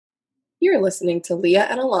You're listening to Leah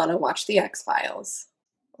and Alana Watch the X-Files.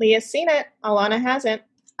 Leah's seen it. Alana hasn't.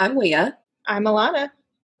 I'm Leah. I'm Alana.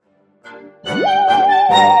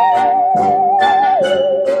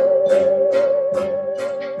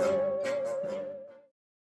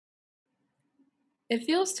 It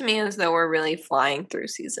feels to me as though we're really flying through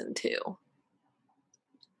season 2.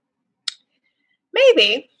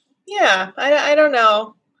 Maybe. Yeah. I don't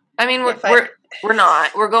know. I mean, we're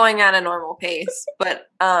not. We're going at a normal pace, but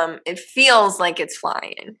it feels like it's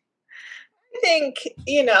flying. I think,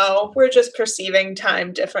 we're just perceiving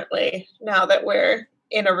time differently now that we're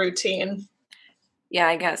in a routine. Yeah,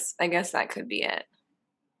 I guess that could be it.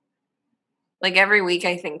 Like every week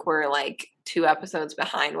I think we're like 2 episodes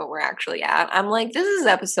behind what we're actually at. I'm like, this is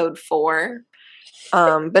episode 4.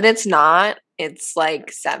 But it's not. It's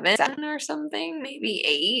like 7 or something, maybe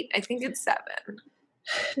 8. I think it's 7.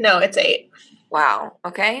 No, it's 8. Wow.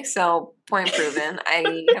 Okay. So point proven.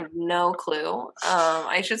 I have no clue.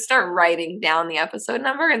 I should start writing down the episode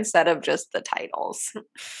number instead of just the titles.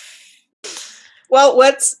 Well,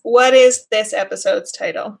 what is this episode's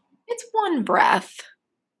title? It's One Breath.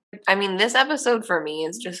 I mean, this episode for me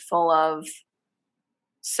is just full of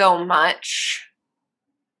so much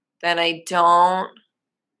that I don't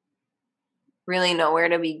really know where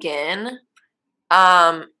to begin.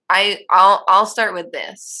 I'll start with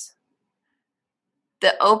this.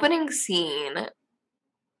 The opening scene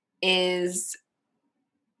is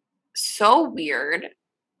so weird.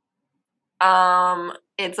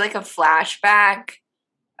 It's like a flashback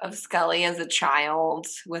of Scully as a child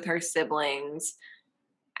with her siblings.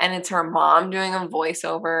 And it's her mom doing a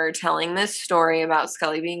voiceover telling this story about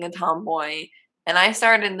Scully being a tomboy. And I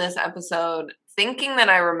started this episode thinking that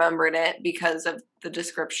I remembered it because of the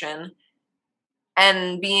description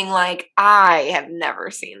and being like, I have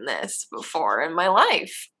never seen this before in my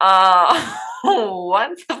life.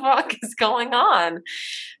 What the fuck is going on?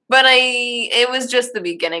 But it was just the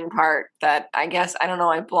beginning part that I guess, I don't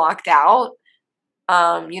know, I blocked out.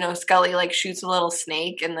 Scully like shoots a little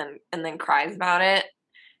snake and then cries about it.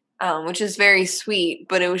 Which is very sweet,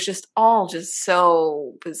 but it was just all just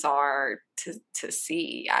so bizarre to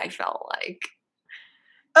see, I felt like.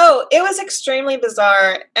 Oh, it was extremely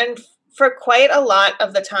bizarre. And for quite a lot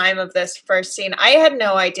of the time of this first scene, I had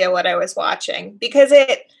no idea what I was watching because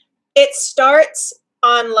it starts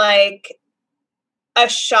on like a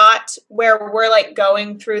shot where we're like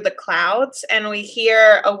going through the clouds and we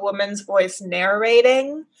hear a woman's voice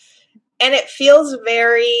narrating, and it feels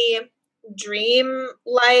very dream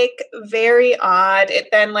like, very odd. It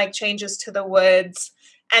then like changes to the woods,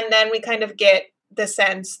 and then we kind of get the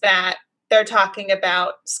sense that they're talking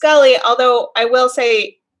about Scully, although I will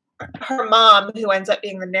say her mom, who ends up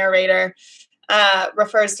being the narrator,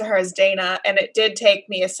 refers to her as Dana, and it did take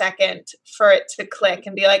me a second for it to click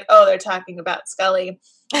and be like, oh, they're talking about Scully.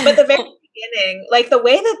 But the very beginning, like the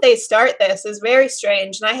way that they start this is very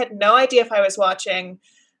strange, and I had no idea if I was watching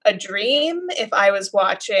a dream, if I was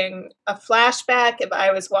watching a flashback, if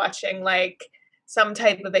I was watching like some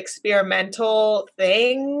type of experimental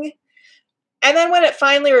thing. And then when it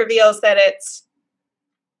finally reveals that it's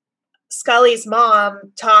Scully's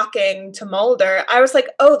mom talking to Mulder, I was like,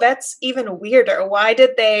 oh, that's even weirder. Why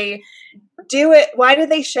did they do it? Why did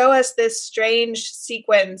they show us this strange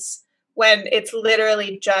sequence when it's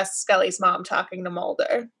literally just Scully's mom talking to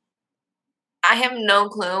Mulder? I have no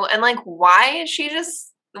clue. And like, why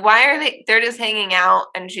are they're just hanging out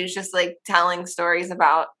and she's just like telling stories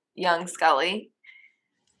about young Scully?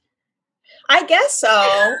 I guess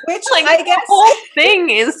so. Which like, I guess the whole thing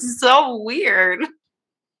is so weird.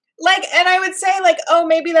 Like, and I would say like, oh,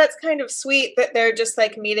 maybe that's kind of sweet that they're just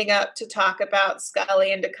like meeting up to talk about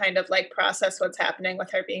Scully and to kind of like process what's happening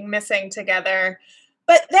with her being missing together.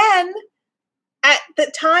 But then at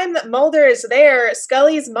the time that Mulder is there,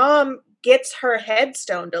 Scully's mom gets her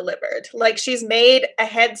headstone delivered. Like, she's made a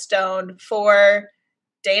headstone for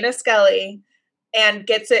Dana Scully and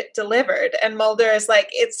gets it delivered. And Mulder is like,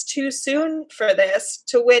 it's too soon for this,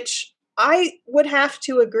 to which I would have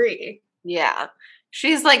to agree. Yeah.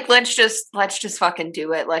 She's like, let's just fucking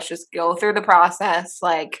do it. Let's just go through the process.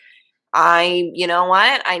 Like, you know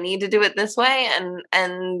what? I need to do it this way,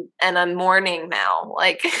 and I'm mourning now.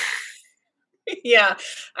 Like, yeah,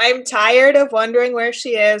 I'm tired of wondering where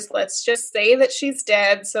she is. Let's just say that she's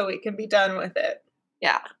dead so we can be done with it.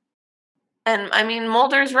 Yeah. And I mean,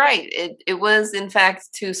 Mulder's right. It was in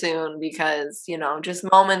fact too soon because, just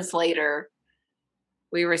moments later,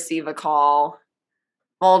 we receive a call.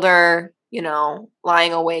 Mulder,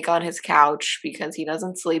 lying awake on his couch because he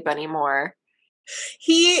doesn't sleep anymore.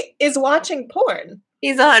 He is watching porn.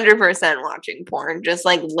 He's 100% watching porn, just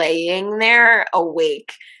like laying there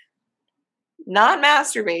awake. not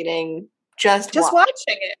masturbating, just watching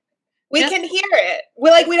it. We Just- can hear it.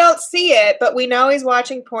 We don't see it, but we know he's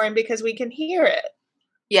watching porn because we can hear it.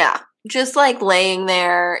 Yeah, just like laying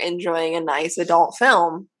there enjoying a nice adult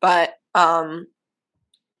film, but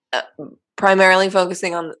primarily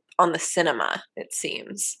focusing on the cinema, it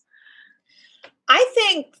seems. I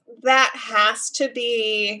think that has to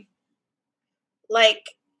be like,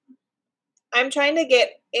 I'm trying to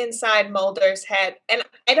get inside Mulder's head, and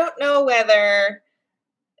I don't know whether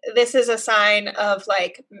this is a sign of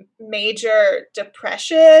like major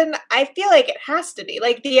depression. I feel like it has to be.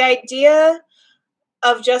 Like the idea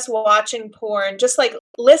of just watching porn, just like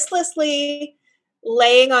listlessly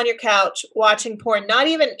laying on your couch watching porn, not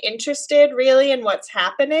even interested really in what's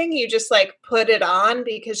happening. You just like put it on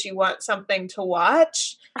because you want something to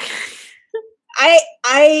watch.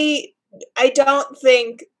 I don't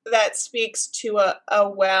think that speaks to a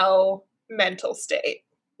well mental state.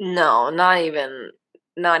 No, not even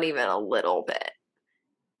a little bit.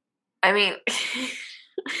 I mean,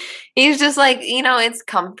 he's just like, it's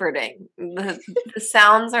comforting. The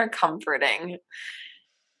sounds are comforting.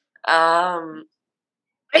 I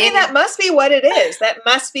mean, that must be what it is. That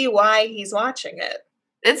must be why he's watching it.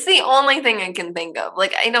 It's the only thing I can think of.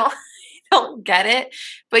 Like, I don't get it,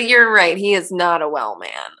 but you're right. He is not a well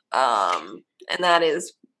man. And that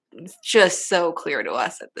is just so clear to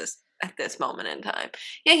us at this moment in time.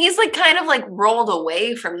 Yeah, he's like kind of like rolled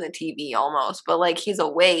away from the TV almost, but like he's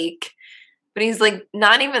awake, but he's like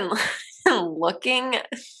not even looking.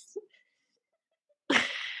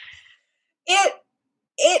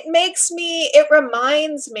 It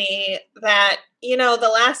reminds me that,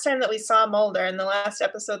 the last time that we saw Mulder, in the last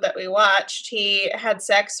episode that we watched, he had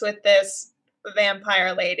sex with this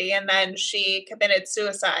vampire lady, and then she committed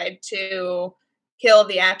suicide to kill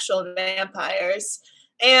the actual vampires.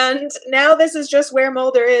 And now this is just where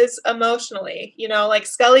Mulder is emotionally. Like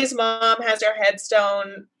Scully's mom has her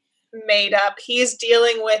headstone made up. He's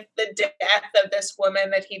dealing with the death of this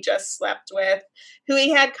woman that he just slept with, who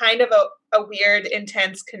he had kind of a weird,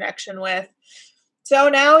 intense connection with. So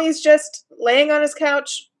now he's just laying on his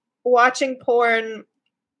couch watching porn,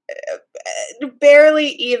 barely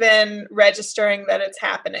even registering that it's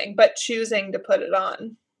happening, but choosing to put it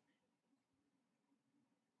on.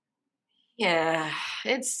 Yeah,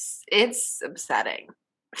 it's upsetting.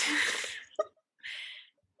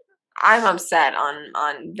 I'm upset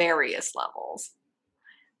on various levels.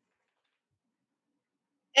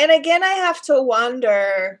 And again, I have to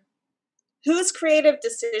wonder, whose creative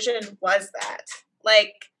decision was that?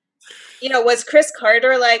 Like, was Chris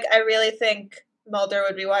Carter like, I really think Mulder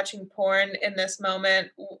would be watching porn in this moment?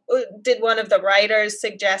 Did one of the writers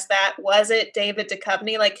suggest that? Was it David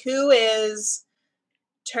Duchovny? Like, who is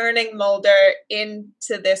turning Mulder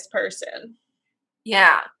into this person?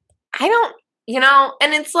 Yeah. I don't,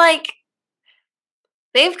 and it's like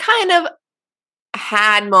they've kind of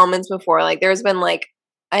had moments before. Like there's been like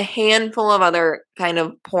a handful of other kind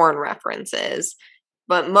of porn references,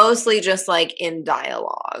 but mostly just like in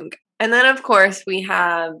dialogue. And then of course we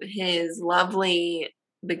have his lovely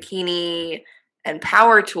bikini and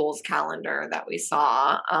power tools calendar that we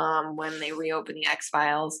saw when they reopened the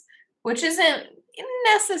X-Files, which isn't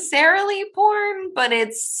necessarily porn, but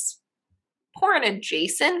it's porn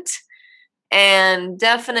adjacent, and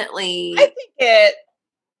definitely I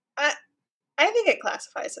think it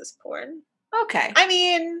classifies as porn. Okay. I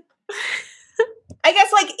mean, I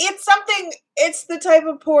guess like it's the type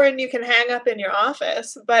of porn you can hang up in your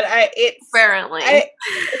office, but apparently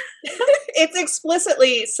it's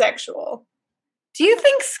explicitly sexual. Do you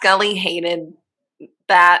think Scully hated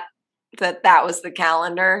that was the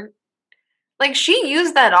calendar? Like she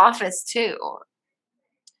used that office too.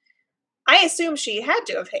 I assume she had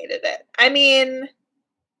to have hated it. I mean,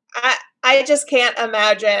 I just can't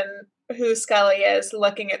imagine who Scully is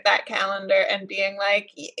looking at that calendar and being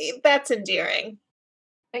like, that's endearing.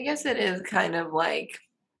 I guess it is kind of like,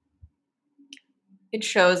 it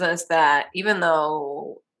shows us that even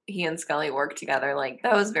though he and Scully work together, like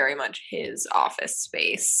that was very much his office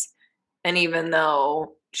space. And even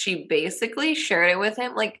though she basically shared it with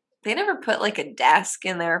him, like they never put like a desk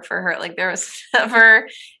in there for her. Like there was never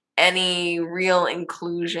any real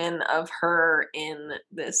inclusion of her in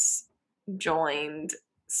this joined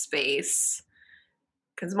space,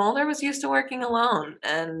 because Mulder was used to working alone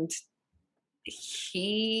and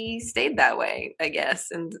he stayed that way, I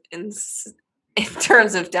guess, in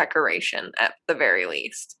terms of decoration at the very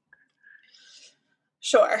least.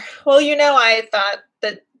 Sure. Well, I thought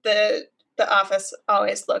that the office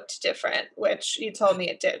always looked different, which you told me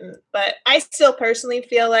it didn't, but I still personally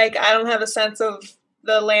feel like I don't have a sense of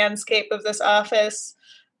the landscape of this office.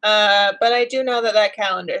 But I do know that that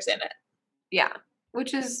calendar's in it. Yeah,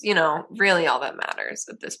 which is, really all that matters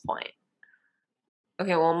at this point.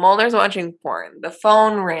 Okay, well, Mulder's watching porn. The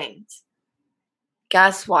phone rings.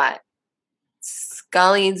 Guess what?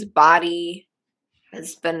 Scully's body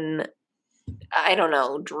has been, I don't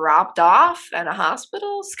know, dropped off at a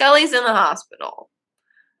hospital. Scully's in the hospital.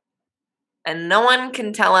 And no one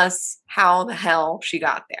can tell us how the hell she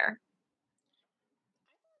got there.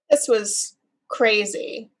 This was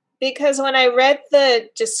crazy because when I read the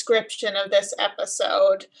description of this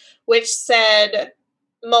episode, which said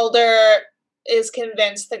Mulder is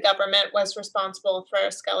convinced the government was responsible for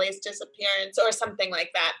Scully's disappearance or something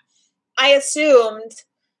like that, I assumed,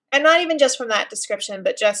 and not even just from that description,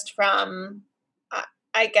 but just from,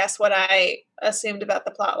 I guess, what I assumed about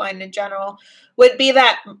the plot line in general, would be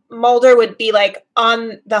that Mulder would be like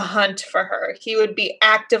on the hunt for her. He would be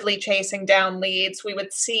actively chasing down leads. We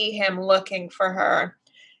would see him looking for her.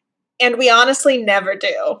 And we honestly never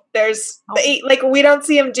do. We don't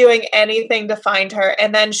see him doing anything to find her.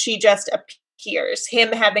 And then she just appears,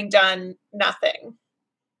 him having done nothing.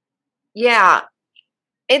 Yeah.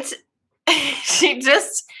 It's, she's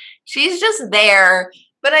just there.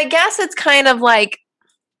 But I guess it's kind of like,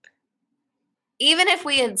 even if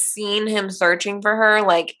we had seen him searching for her,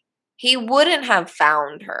 like, he wouldn't have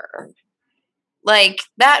found her. Like,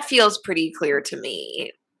 that feels pretty clear to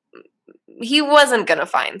me. He wasn't going to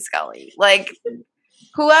find Scully. Like,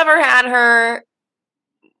 whoever had her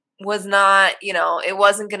was not, it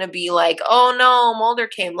wasn't going to be like, oh no, Mulder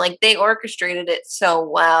came. Like, they orchestrated it so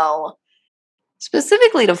well.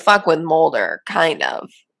 Specifically to fuck with Mulder, kind of.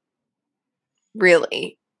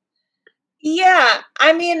 Really. Yeah,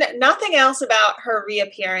 I mean, nothing else about her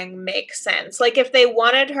reappearing makes sense. Like, if they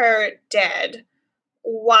wanted her dead,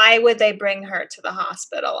 why would they bring her to the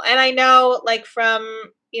hospital? And I know, like, from,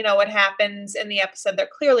 what happens in the episode, they're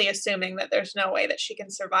clearly assuming that there's no way that she can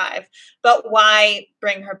survive. But why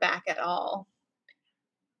bring her back at all?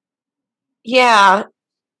 Yeah.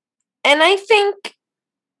 And I think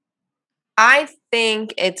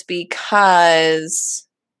it's because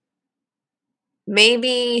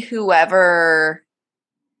maybe whoever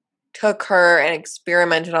took her and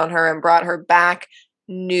experimented on her and brought her back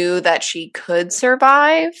knew that she could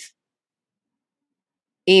survive,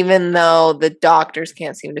 even though the doctors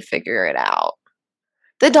can't seem to figure it out.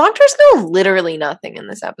 The doctors know literally nothing in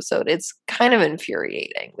this episode. It's kind of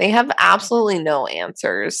infuriating. They have absolutely no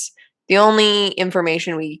answers. The only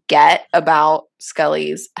information we get about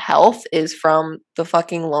Scully's health is from the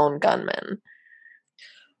fucking lone gunman.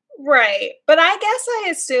 Right. But I guess I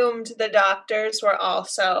assumed the doctors were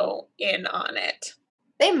also in on it.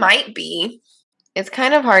 They might be. It's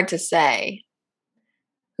kind of hard to say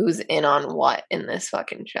who's in on what in this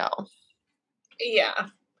fucking show. Yeah.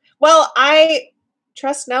 Well, I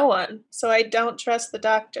trust no one, so I don't trust the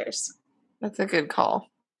doctors. That's a good call.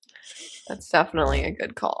 That's definitely a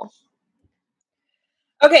good call.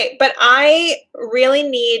 Okay, but I really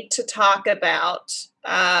need to talk about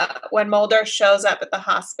when Mulder shows up at the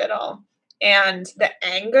hospital and the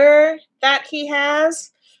anger that he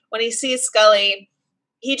has when he sees Scully.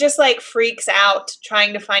 He just like freaks out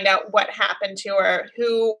trying to find out what happened to her,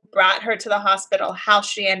 who brought her to the hospital, how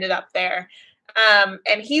she ended up there.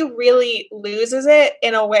 And he really loses it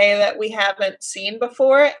in a way that we haven't seen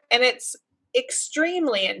before. And it's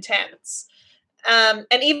extremely intense. And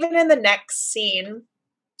even in the next scene,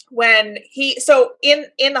 when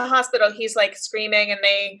in the hospital, he's like screaming and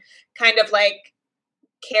they kind of like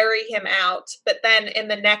carry him out. But then in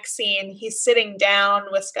the next scene, he's sitting down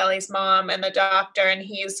with Scully's mom and the doctor, and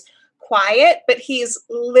he's quiet, but he's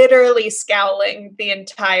literally scowling the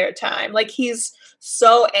entire time. Like, he's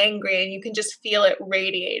so angry and you can just feel it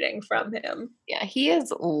radiating from him. Yeah, he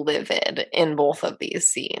is livid in both of these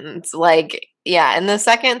scenes. Like, yeah, in the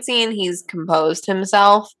second scene, he's composed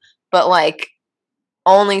himself, but like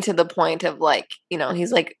only to the point of like,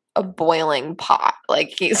 he's like a boiling pot. Like,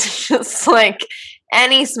 he's just like,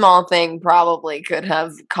 any small thing probably could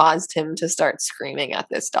have caused him to start screaming at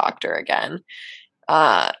this doctor again.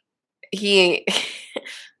 I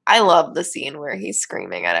love the scene where he's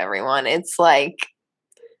screaming at everyone. It's like,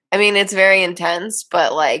 I mean, it's very intense,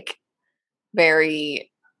 but like very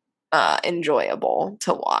enjoyable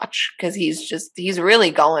to watch because he's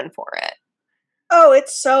really going for it. Oh,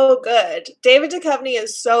 it's so good. David Duchovny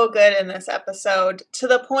is so good in this episode, to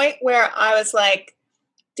the point where I was like,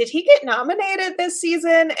 did he get nominated this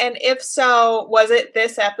season? And if so, was it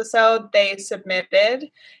this episode they submitted?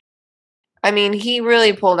 I mean, he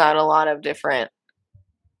really pulled out a lot of different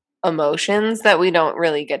emotions that we don't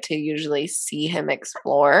really get to usually see him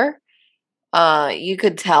explore. You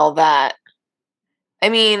could tell that I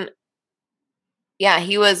mean, yeah,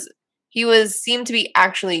 he was seemed to be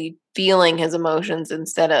actually feeling his emotions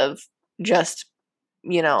instead of just,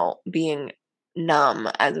 being numb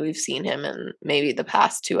as we've seen him in maybe the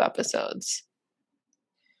past two episodes.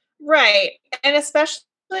 Right. And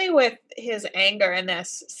especially with his anger in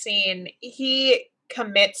this scene, he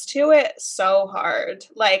commits to it so hard.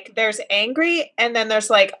 Like there's angry and then there's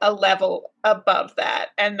like a level above that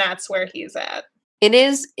and that's where he's at. It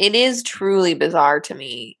is truly bizarre to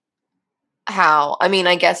me how, I mean,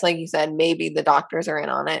 I guess like you said, maybe the doctors are in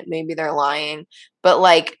on it, maybe they're lying, but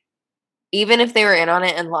like even if they were in on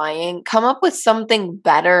it and lying, come up with something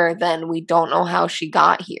better than we don't know how she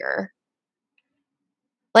got here.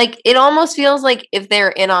 Like it almost feels like if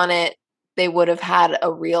they're in on it, they would have had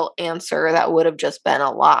a real answer that would have just been a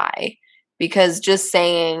lie. Because just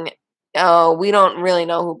saying, oh, we don't really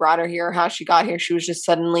know who brought her here or how she got here, she was just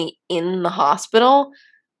suddenly in the hospital.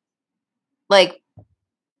 Like,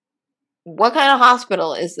 what kind of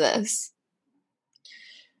hospital is this?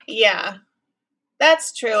 Yeah.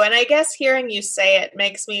 That's true. And I guess hearing you say it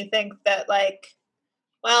makes me think that like,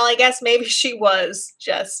 well, I guess maybe she was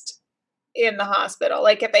just in the hospital.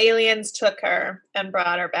 Like if aliens took her and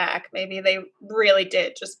brought her back, maybe they really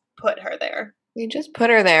did just put her there. They just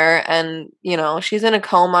put her there and, she's in a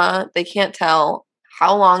coma. They can't tell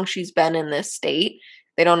how long she's been in this state.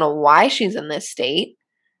 They don't know why she's in this state.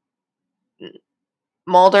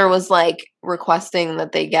 Mulder was like requesting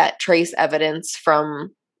that they get trace evidence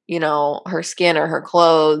from, her skin or her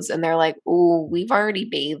clothes, and they're like, "Ooh, we've already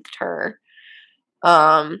bathed her."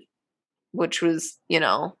 Which was,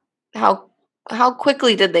 how how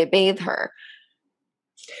quickly did they bathe her?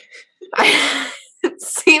 It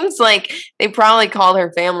seems like they probably called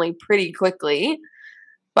her family pretty quickly,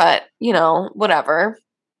 but, whatever.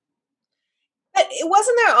 But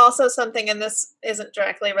wasn't there also something, and this isn't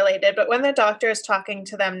directly related, but when the doctor is talking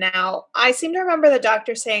to them now, I seem to remember the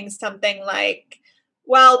doctor saying something like,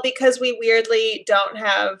 well, because we weirdly don't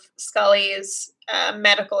have Scully's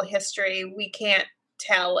medical history, we can't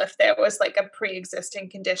tell if there was like a pre existing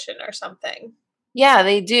condition or something. Yeah,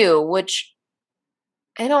 they do, which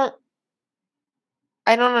I don't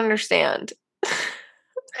I don't understand.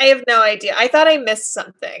 I have no idea. I thought I missed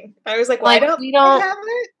something. I was like, why Like don't we they don't have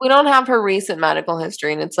it? we don't have her recent medical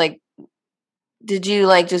history, and it's like, did you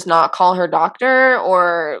like just not call her doctor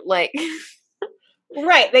or like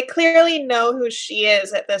Right. They clearly know who she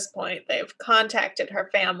is at this point. They've contacted her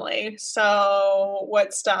family. So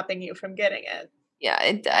what's stopping you from getting it? yeah,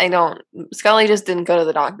 I don't Scully just didn't go to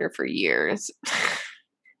the doctor for years.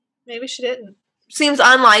 Maybe she didn't. Seems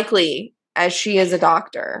unlikely as she is a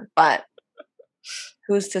doctor, but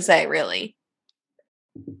who's to say really?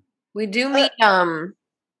 We do Uh, meet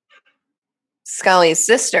Scully's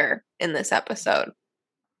sister in this episode.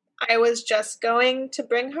 I was just going to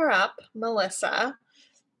bring her up, Melissa,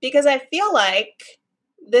 because I feel like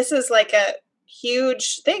this is like a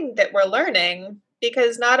huge thing that we're learning.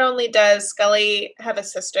 Because not only does Scully have a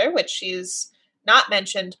sister, which she's not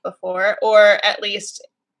mentioned before, or at least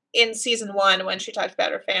in season one when she talked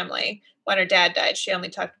about her family, when her dad died, she only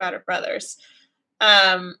talked about her brothers.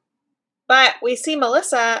 Um, but we see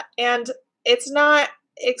Melissa, and it's not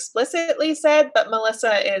explicitly said, but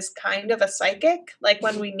Melissa is kind of a psychic. Like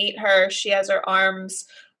when we meet her, she has her arms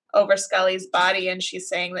over Scully's body and she's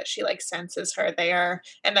saying that she like senses her there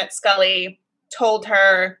and that Scully told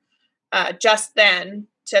her just then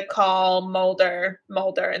to call Mulder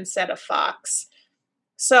instead of Fox.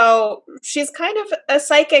 So she's kind of a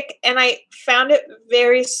psychic, and I found it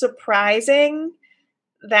very surprising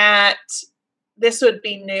that this would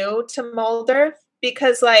be new to Mulder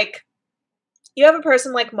because, like, you have a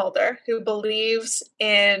person like Mulder who believes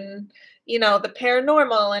in, the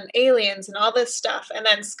paranormal and aliens and all this stuff. And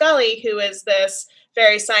then Scully, who is this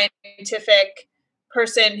very scientific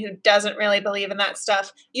person who doesn't really believe in that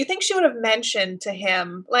stuff. You think she would have mentioned to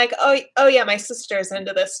him, like, oh yeah, my sister's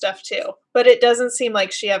into this stuff too. But it doesn't seem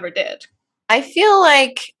like she ever did. I feel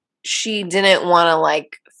like she didn't want to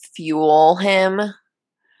like fuel him.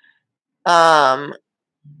 Um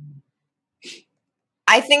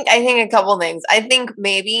I think a couple things. I think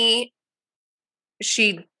maybe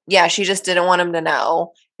she just didn't want him to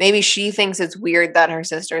know. Maybe she thinks it's weird that her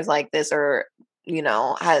sister's like this or,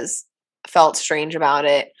 has felt strange about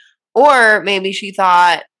it. Or maybe she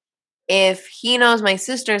thought if he knows my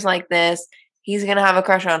sister's like this, he's going to have a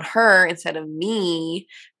crush on her instead of me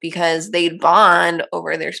because they'd bond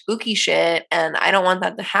over their spooky shit and I don't want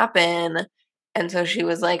that to happen. And so she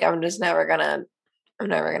was like, I'm never going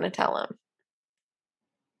to tell him.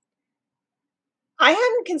 I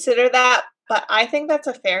hadn't considered that, but I think that's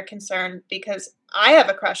a fair concern because I have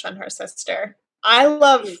a crush on her sister. I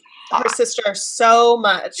love her Hot. sister so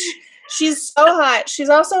much. She's so hot. She's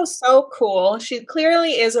also so cool. She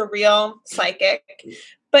clearly is a real psychic,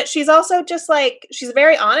 but she's also just like, she's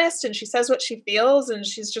very honest and she says what she feels. And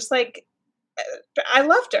she's just like, I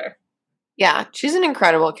loved her. Yeah, she's an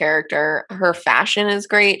incredible character. Her fashion is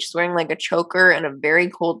great. She's wearing like a choker and a very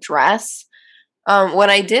cool dress. What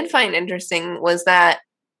I did find interesting was that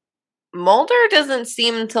Mulder doesn't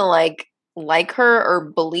seem to like her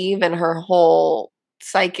or believe in her whole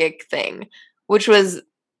psychic thing, which was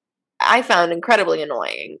I found incredibly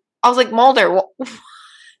annoying. I was like, Mulder,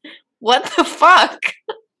 what the fuck?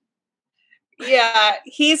 Yeah,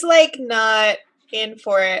 he's like not in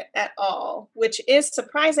for it at all, which is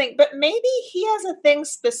surprising. But maybe he has a thing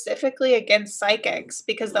specifically against psychics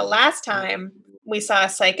because the last time we saw a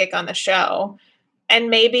psychic on the show, and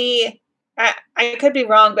maybe I could be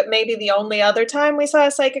wrong, but maybe the only other time we saw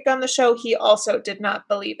a psychic on the show, he also did not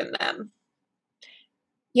believe in them.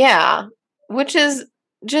 Yeah, which is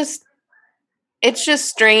just, it's just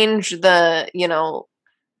strange the,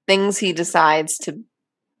 things he decides to,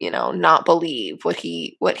 not believe what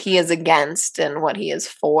he is against and what he is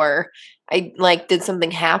for. I like, did something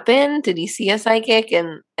happen? Did he see a psychic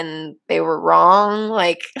and they were wrong?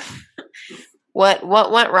 Like what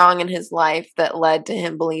went wrong in his life that led to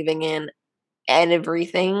him believing in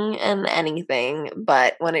everything and anything,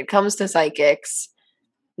 but when it comes to psychics,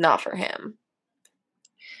 not for him.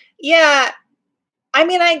 Yeah, I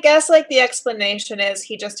mean, I guess like the explanation is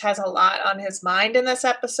he just has a lot on his mind in this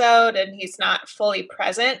episode and he's not fully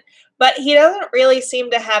present, but he doesn't really seem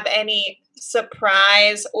to have any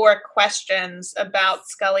surprise or questions about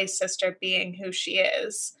Scully's sister being who she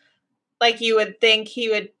is. Like you would think he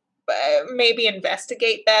would maybe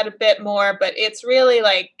investigate that a bit more, but it's really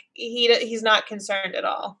like he's not concerned at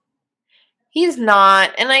all. He's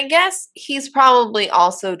not, and I guess he's probably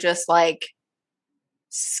also just like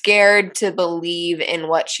scared to believe in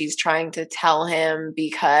what she's trying to tell him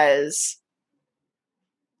because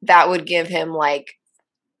that would give him like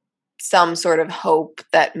some sort of hope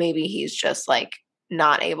that maybe he's just like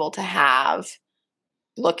not able to have,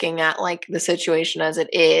 looking at like the situation as it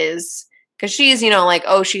is, because she's like,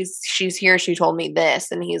 oh, she's here, she told me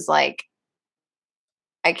this, and he's like,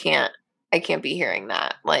 I can't be hearing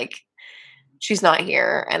that, like she's not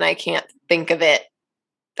here and I can't think of it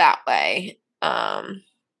that way.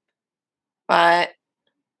 But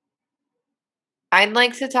I'd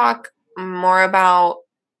like to talk more about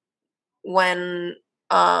when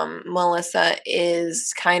Melissa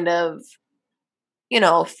is kind of,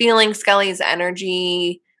 feeling Scully's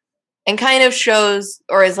energy and kind of shows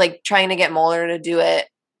or is like trying to get Mulder to do it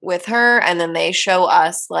with her. And then they show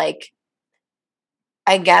us like,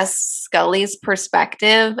 I guess, Scully's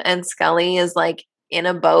perspective, and Scully is like in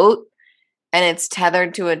a boat and it's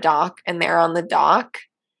tethered to a dock and they're on the dock.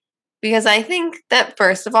 Because I think that,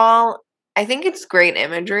 first of all, I think it's great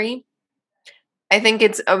imagery. I think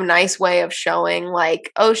it's a nice way of showing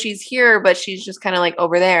like, oh, she's here, but she's just kind of like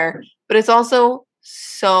over there. But it's also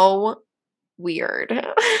so weird.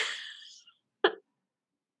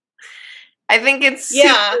 I think it's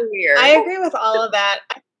super weird. I agree with all of that.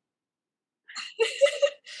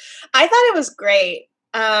 I thought it was great.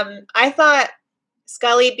 I thought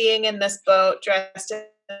Scully being in this boat dressed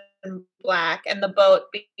in black and the boat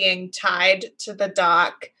being tied to the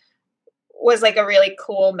dock was like a really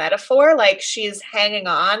cool metaphor. Like she's hanging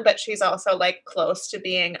on, but she's also like close to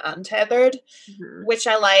being untethered, which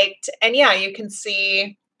I liked. And yeah, you can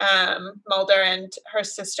see Mulder and her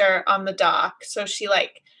sister on the dock. So she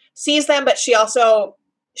like sees them, but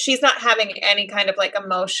she's not having any kind of like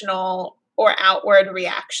emotional or outward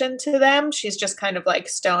reaction to them. She's just kind of like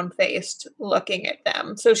stone-faced looking at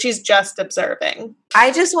them. So she's just observing.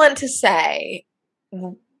 I just want to say,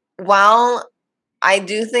 while I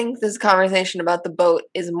do think this conversation about the boat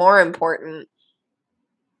is more important,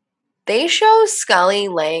 they show Scully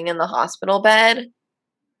laying in the hospital bed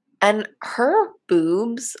and her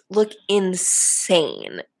boobs look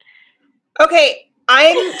insane. Okay,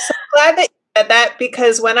 I'm so glad that you said that,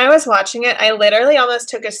 because when I was watching it, I literally almost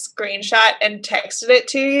took a screenshot and texted it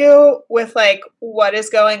to you with like, what is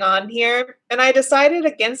going on here? And I decided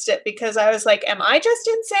against it because I was like, am I just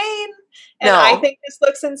insane? And no. I think this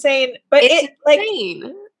looks insane. But it's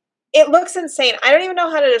insane. It looks insane. I don't even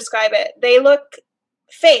know how to describe it. They look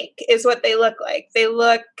fake is what they look like. They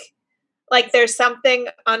look like there's something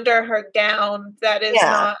under her gown that is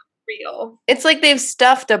not real. It's like they've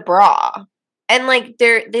stuffed a bra. And like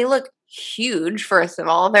they look huge, first of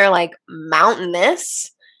all. They're like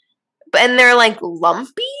mountainous. And they're like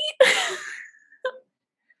lumpy.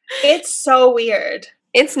 It's so weird.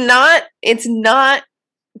 It's not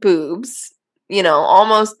boobs.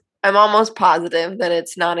 I'm almost positive that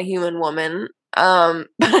it's not a human woman. But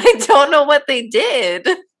I don't know what they did.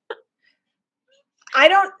 I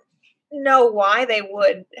don't know why they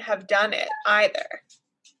would have done it either.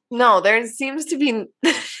 No, there seems to be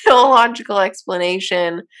no logical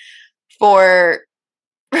explanation for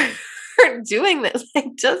doing this.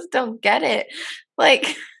 I just don't get it.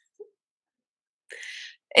 Like,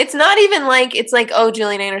 it's not even like it's like, oh,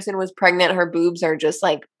 Gillian Anderson was pregnant, her boobs are just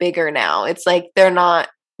like bigger now. It's like they're not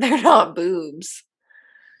boobs.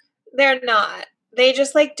 They're not. They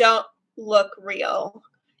just like don't look real.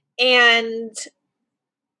 And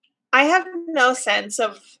I have no sense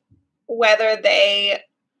of whether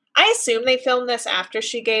I assume they filmed this after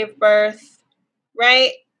she gave birth,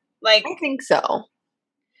 right? Like, I think so.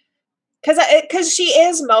 Because she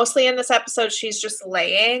is mostly in this episode, she's just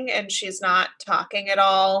laying and she's not talking at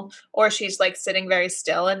all, or she's like sitting very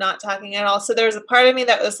still and not talking at all. So there's a part of me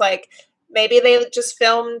that was like, maybe they just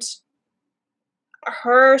filmed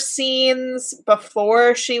her scenes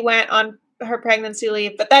before she went on her pregnancy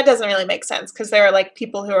leave, but that doesn't really make sense because there are like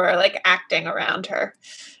people who are like acting around her.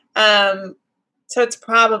 So it's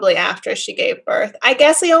probably after she gave birth. I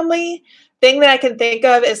guess the only thing that I can think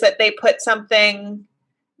of is that they put something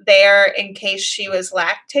there in case she was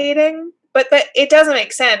lactating, but that it doesn't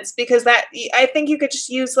make sense because that I think you could just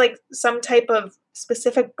use like some type of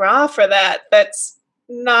specific bra for that. That's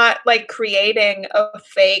not like creating a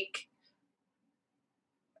fake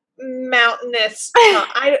mountainous.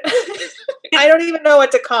 I don't even know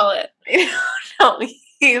what to call it. I don't know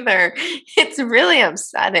either. It's really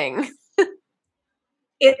upsetting.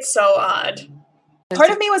 It's so odd.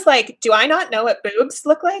 Part of me was like, do I not know what boobs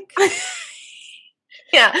look like?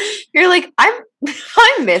 Yeah, you're like,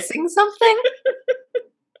 I'm missing something.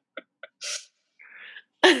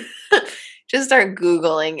 Just start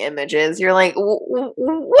Googling images. You're like,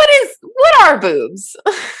 what are boobs?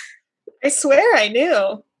 I swear I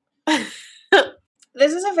knew.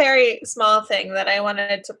 This is a very small thing that I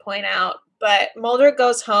wanted to point out, but Mulder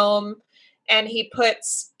goes home and he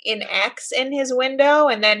puts an X in his window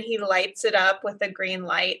and then he lights it up with a green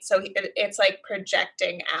light. So it's like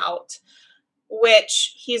projecting out,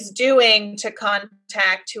 which he's doing to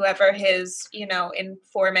contact whoever his,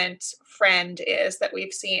 informant friend is that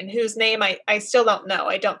we've seen, whose name I still don't know.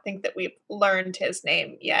 I don't think that we've learned his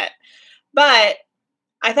name yet. But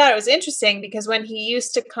I thought it was interesting because when he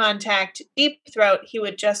used to contact Deep Throat, he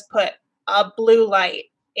would just put a blue light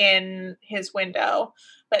in his window.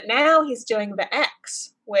 But now he's doing the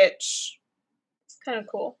X, which is kind of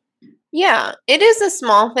cool. Yeah, it is a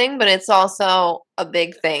small thing, but it's also a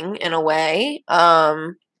big thing in a way.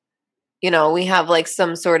 We have like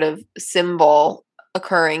some sort of symbol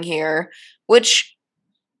occurring here, which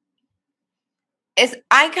is,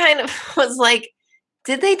 I kind of was like,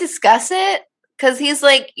 did they discuss it? Because he's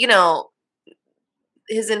like,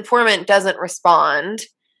 his informant doesn't respond,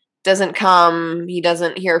 doesn't come, he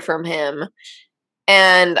doesn't hear from him.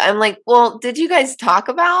 And I'm like, well, did you guys talk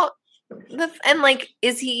about and like,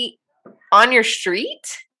 is he on your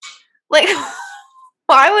street? Like,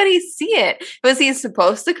 why would he see it? Was he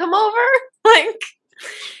supposed to come over? Like,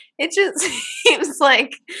 it just seems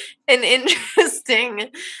like an interesting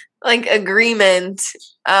like agreement.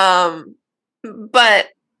 But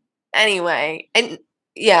anyway, and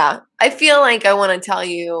yeah, I feel like I want to tell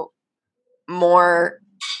you more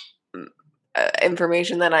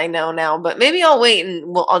information that I know now, but maybe I'll wait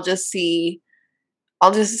and I'll just see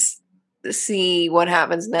what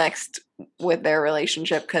happens next with their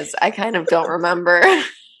relationship because I kind of don't remember.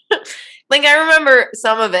 Like I remember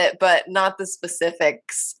some of it, but not the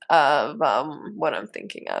specifics of what I'm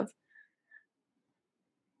thinking of.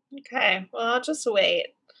 Okay, well, I'll just wait.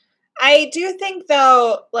 I do think,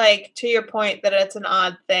 though, like, to your point that it's an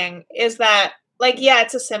odd thing, is that, like, yeah,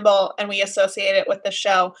 it's a symbol and we associate it with the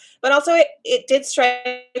show, but also it did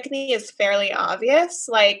strike me as fairly obvious.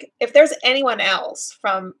 Like, if there's anyone else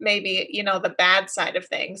from maybe, the bad side of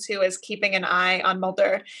things who is keeping an eye on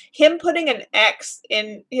Mulder, him putting an X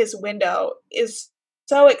in his window is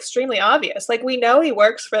so extremely obvious. Like, we know he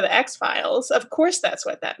works for the X-Files. Of course that's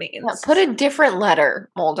what that means. Yeah, put a different letter,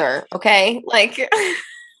 Mulder, okay? Like...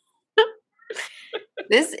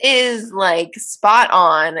 This is like spot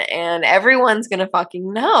on and everyone's gonna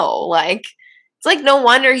fucking know. Like, it's like no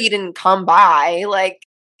wonder he didn't come by. Like,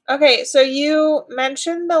 okay, so you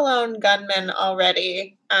mentioned the lone gunman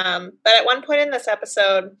already, but at one point in this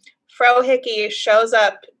episode, Frohickey shows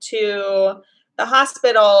up to the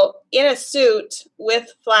hospital in a suit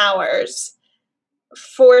with flowers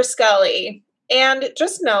for Scully, And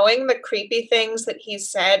just knowing the creepy things that he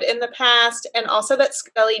said in the past, and also that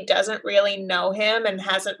Scully doesn't really know him and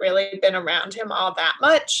hasn't really been around him all that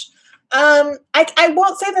much. I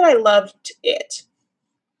won't say that I loved it.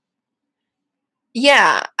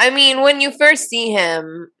 Yeah, I mean, when you first see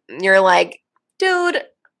him, you're like, dude,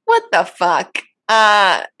 what the fuck?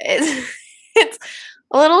 It's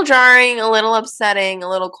a little jarring, a little upsetting, a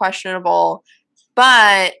little questionable,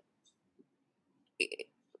 but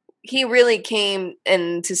he really came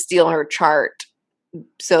in to steal her chart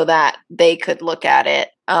so that they could look at it.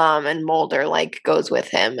 And Mulder like goes with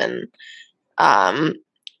him, and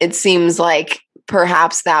it seems like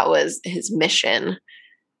perhaps that was his mission.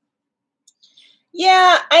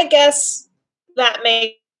 Yeah, I guess that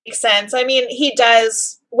makes sense. I mean, he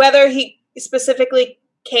does, whether he specifically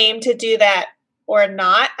came to do that or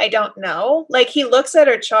not, I don't know. Like, he looks at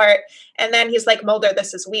her chart and then he's like, Mulder,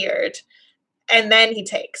 this is weird. And then he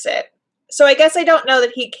takes it. So I guess I don't know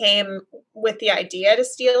that he came with the idea to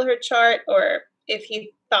steal her chart or if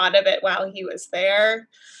he thought of it while he was there.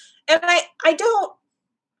 And I don't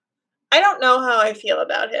know how I feel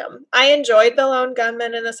about him. I enjoyed the lone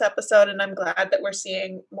gunmen in this episode, and I'm glad that we're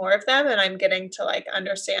seeing more of them, and I'm getting to like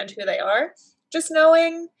understand who they are. Just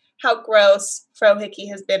knowing how gross Frohickey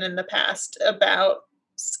has been in the past about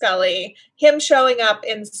Scully, him showing up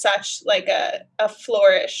in such like a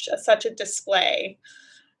flourish, such a display,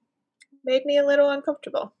 made me a little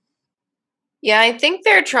uncomfortable. Yeah, I think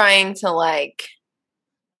they're trying to like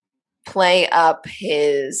play up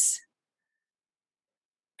his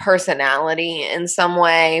personality in some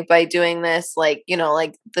way by doing this, like, you know,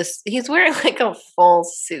 like this, he's wearing like a full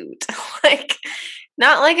suit, like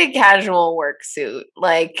not like a casual work suit,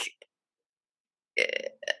 like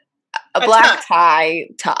a black tie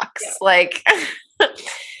tux, yeah. Like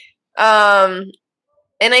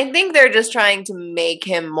and I think they're just trying to make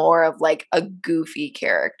him more of like a goofy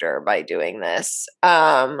character by doing this.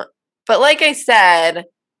 But like I said,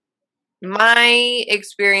 my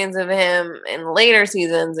experience of him in later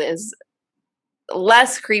seasons is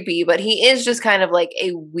less creepy, but he is just kind of like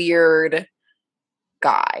a weird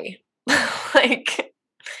guy. Like,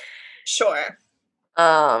 sure.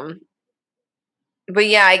 But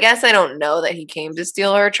yeah, I guess I don't know that he came to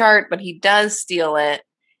steal her chart, but he does steal it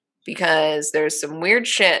because there's some weird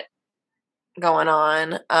shit going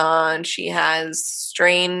on. And she has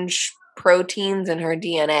strange proteins in her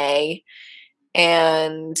DNA,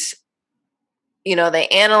 and you know, they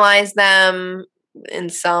analyze them in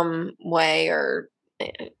some way, or,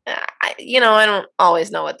 you know, I don't always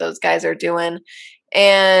know what those guys are doing.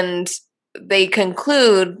 And they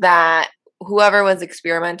conclude that whoever was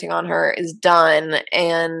experimenting on her is done.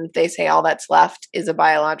 And they say all that's left is a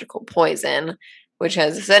biological poison, which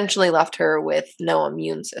has essentially left her with no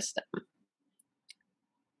immune system.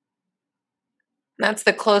 That's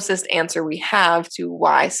the closest answer we have to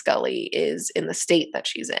why Scully is in the state that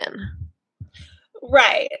she's in.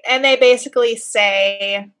 Right. And they basically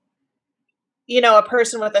say, you know, a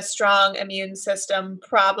person with a strong immune system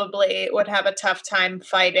probably would have a tough time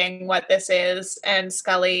fighting what this is. And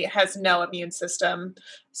Scully has no immune system.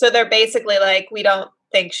 So they're basically like, we don't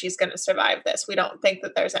think she's going to survive this. We don't think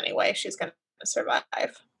that there's any way she's going to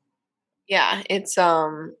survive. Yeah, it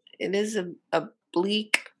is a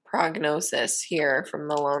bleak prognosis here from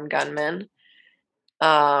the lone gunmen.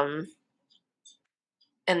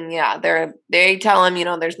 And yeah, they tell him, you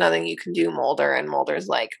know, there's nothing you can do, Mulder, and Mulder's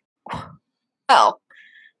like, well,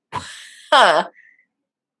 huh,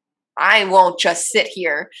 I won't just sit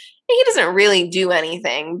here. He doesn't really do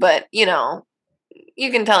anything, but you know,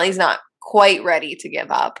 you can tell he's not quite ready to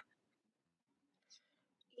give up.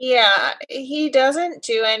 Yeah, he doesn't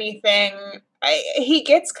do anything. He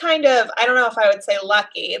gets kind of, I don't know if I would say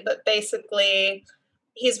lucky, but basically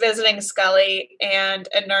he's visiting Scully and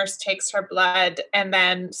a nurse takes her blood and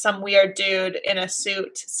then some weird dude in a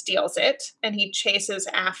suit steals it and he chases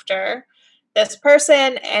after this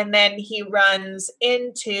person and then he runs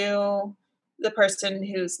into the person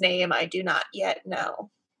whose name I do not yet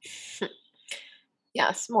know.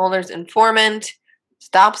 Yes, Mulder's informant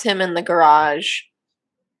stops him in the garage,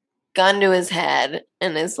 gun to his head,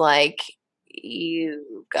 and is like,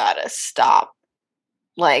 you gotta stop.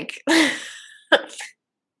 Like,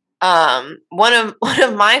 one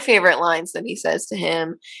of my favorite lines that he says to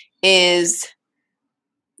him is,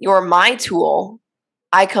 "You're my tool.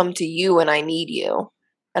 I come to you when I need you."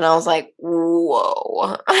 And I was like,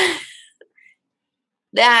 whoa.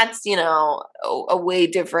 That's, you know, a way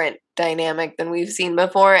different dynamic than we've seen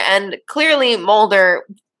before. And clearly Mulder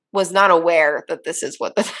was not aware that this is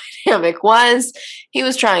what the dynamic was. He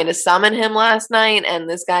was trying to summon him last night, and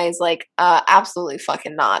this guy is like, absolutely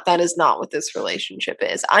fucking not. That is not what this relationship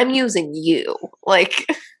is. I'm using you. Like,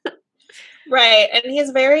 right. And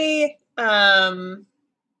he's very, I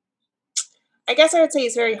guess I would say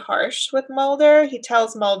he's very harsh with Mulder. He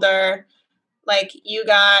tells Mulder, like, you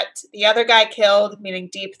got the other guy killed, meaning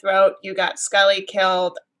Deep Throat. You got Scully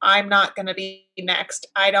killed. I'm not going to be next.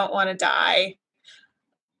 I don't want to die.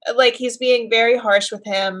 Like, he's being very harsh with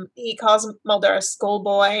him. He calls Mulder a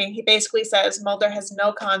schoolboy. He basically says Mulder has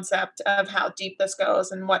no concept of how deep this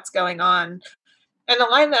goes and what's going on. And the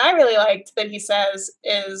line that I really liked that he says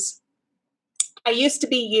is, I used to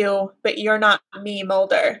be you, but you're not me,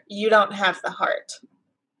 Mulder. You don't have the heart.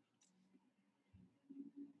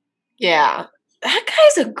 yeah. That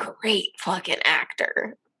guy's a great fucking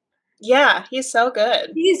actor. Yeah, he's so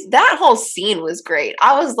good. That whole scene was great.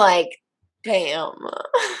 I was like, damn.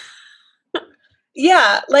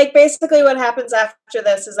 Yeah, like basically what happens after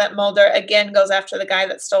this is that Mulder again goes after the guy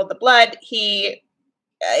that stole the blood. The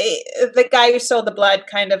guy who stole the blood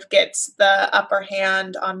kind of gets the upper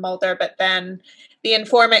hand on Mulder, but then the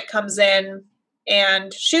informant comes in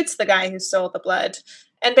and shoots the guy who stole the blood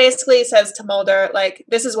and basically says to Mulder, like,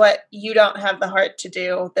 this is what you don't have the heart to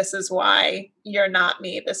do. This is why you're not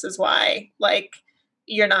me. This is why, like,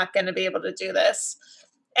 you're not going to be able to do this.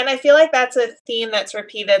 And I feel like that's a theme that's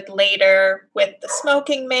repeated later with the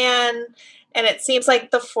smoking man. And it seems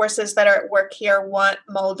like the forces that are at work here want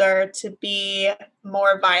Mulder to be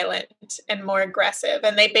more violent and more aggressive.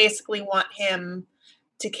 And they basically want him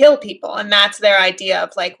to kill people. And that's their idea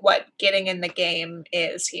of like what getting in the game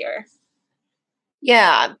is here.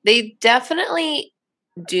 Yeah, they definitely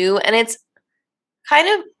do. And it's kind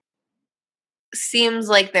of seems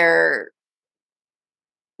like they're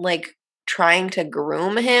like trying to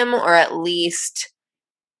groom him or at least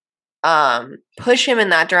push him in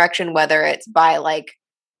that direction, whether it's by like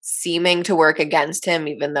seeming to work against him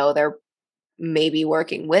even though they're maybe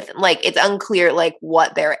working with him. Like, it's unclear like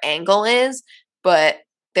what their angle is, but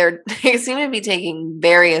they seem to be taking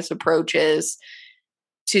various approaches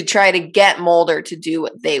to try to get Mulder to do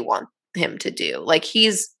what they want him to do. Like,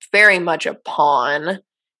 he's very much a pawn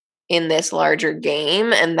in this larger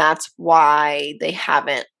game, and that's why they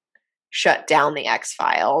haven't shut down the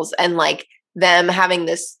X-Files. And like them having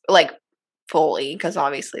this like fully, because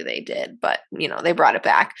obviously they did, but you know, they brought it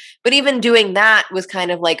back. But even doing that was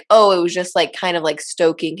kind of like, oh, it was just like kind of like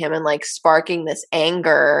stoking him and like sparking this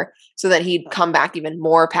anger so that he'd come back even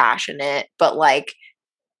more passionate. But like,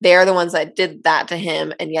 they're the ones that did that to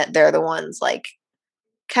him, and yet they're the ones like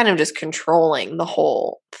kind of just controlling the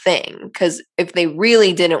whole thing. Because if they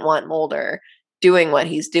really didn't want Mulder doing what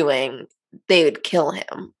he's doing, they would kill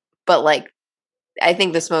him. But like, I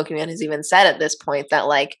think the Smoking Man has even said at this point that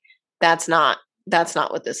like that's not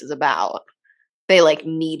what this is about. They like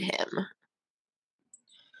need him.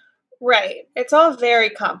 Right. It's all very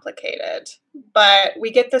complicated, but we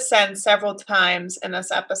get the sense several times in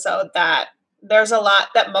this episode that there's a lot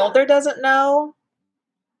that Mulder doesn't know,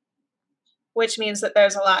 which means that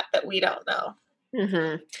there's a lot that we don't know.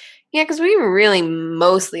 Mm-hmm. Yeah, because we really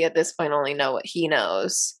mostly at this point only know what he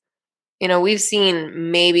knows. You know, we've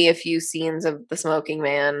seen maybe a few scenes of the Smoking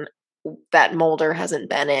Man that Mulder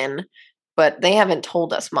hasn't been in, but they haven't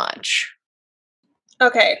told us much.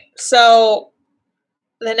 Okay, so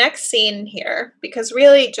the next scene here, because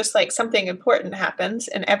really just like something important happens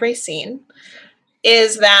in every scene,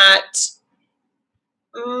 is that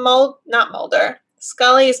not Mulder,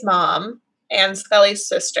 Scully's mom and Scully's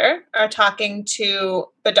sister are talking to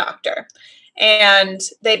the doctor. And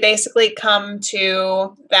they basically come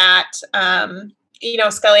to that,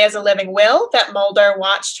 Scully has a living will that Mulder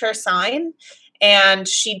watched her sign, and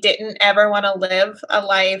she didn't ever want to live a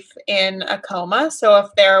life in a coma. So if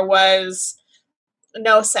there was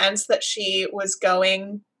no sense that she was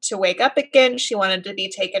going to wake up again, she wanted to be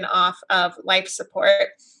taken off of life support.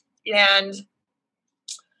 And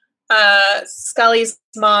Scully's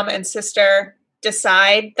mom and sister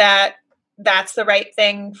decide that that's the right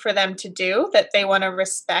thing for them to do, that they want to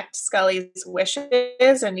respect Scully's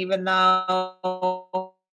wishes. And even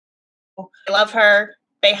though they love her,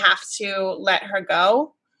 they have to let her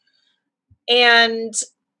go. And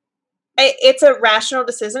it's a rational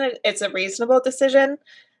decision. It's a reasonable decision.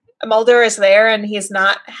 Mulder is there and he's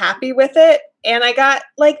not happy with it. And I got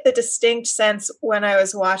like the distinct sense when I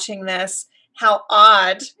was watching this, how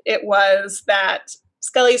odd it was that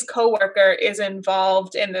Scully's coworker is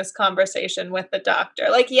involved in this conversation with the doctor.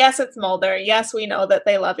 Like, yes, it's Mulder. Yes, we know that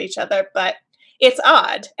they love each other, but it's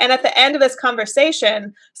odd. And at the end of this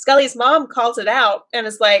conversation, Scully's mom calls it out and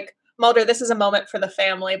is like, Mulder, this is a moment for the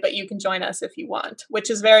family, but you can join us if you want, which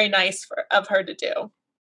is very nice of her to do.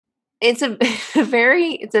 It's a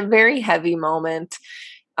it's a very heavy moment.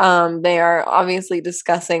 They are obviously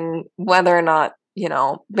discussing whether or not,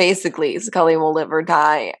 basically Scully will live or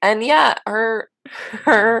die. And yeah, her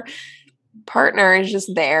partner is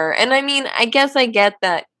just there. And I mean, I guess I get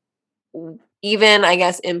that even I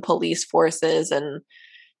guess in police forces and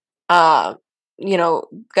uh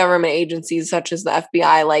government agencies such as the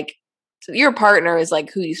FBI, like your partner is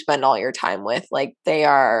like who you spend all your time with. Like they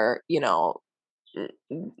are,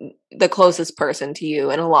 the closest person to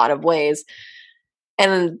you in a lot of ways.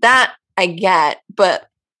 And that I get, but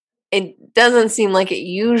it doesn't seem like it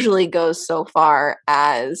usually goes so far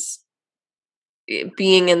as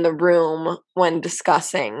being in the room when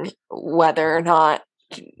discussing whether or not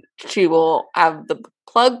she will have the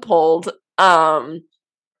plug pulled.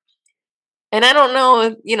 And I don't know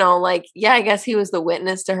if, like, yeah, I guess he was the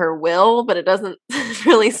witness to her will, but it doesn't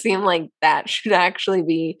really seem like that should actually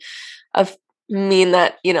be a mean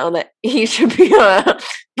that, that he should be a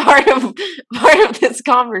part of this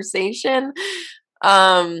conversation.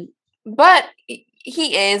 But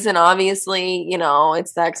he is, and obviously,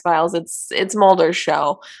 it's the X-Files, it's Mulder's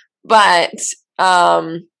show. But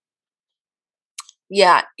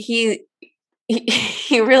yeah, he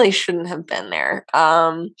really shouldn't have been there.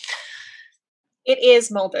 It is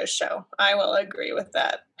Mulder's show. I will agree with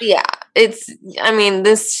that. Yeah,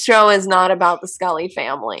 this show is not about the Scully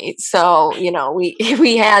family. So,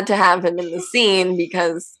 we had to have him in the scene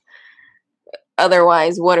because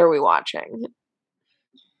otherwise, what are we watching?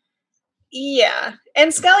 Yeah.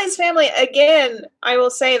 And Scully's family, again, I will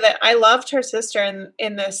say that I loved her sister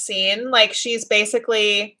in this scene. Like, she's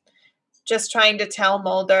basically just trying to tell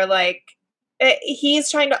Mulder, like,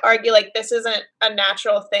 he's trying to argue like this isn't a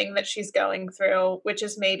natural thing that she's going through, which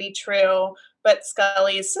is maybe true, but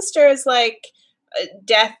Scully's sister is like,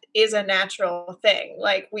 death is a natural thing.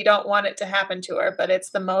 Like, we don't want it to happen to her, but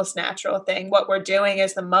it's the most natural thing. What we're doing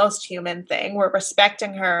is the most human thing. We're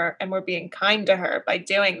respecting her and we're being kind to her by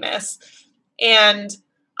doing this. And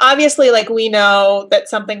obviously, like, we know that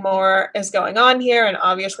something more is going on here, and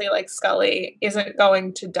obviously, like, Scully isn't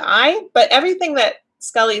going to die, but everything that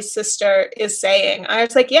Scully's sister is saying, I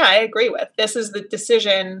was like, yeah, I agree with. This is the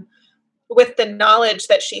decision with the knowledge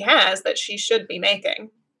that she has that she should be making.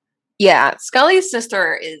 Yeah, Scully's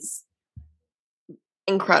sister is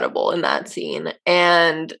incredible in that scene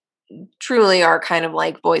and truly our kind of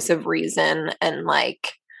like voice of reason, and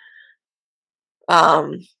like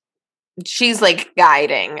she's like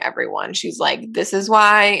guiding everyone. She's like, this is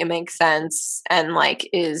why it makes sense, and like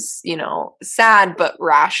is, sad but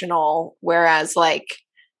rational. Whereas like,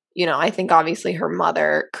 I think obviously her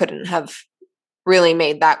mother couldn't have really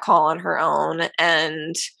made that call on her own.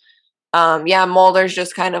 And yeah, Mulder's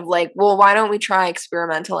just kind of like, well, why don't we try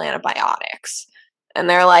experimental antibiotics? And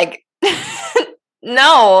they're like,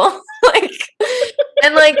 no. Like,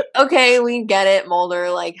 and like, okay, we get it. Mulder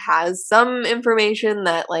like has some information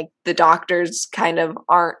that like the doctors kind of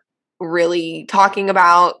aren't really talking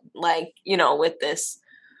about, like, with this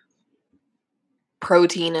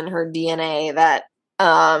protein in her DNA that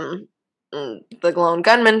the lone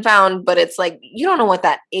gunman found, but it's like you don't know what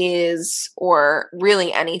that is or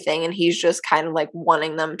really anything, and he's just kind of like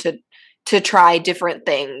wanting them to try different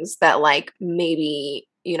things that like maybe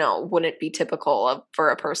wouldn't be typical of for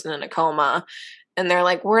a person in a coma. And they're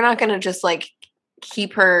like, we're not going to just like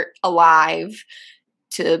keep her alive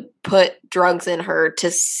to put drugs in her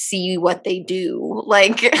to see what they do,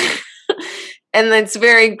 like. And it's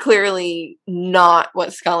very clearly not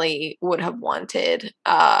what Scully would have wanted,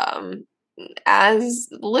 as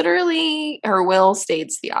literally her will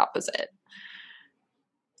states the opposite.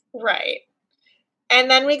 Right. And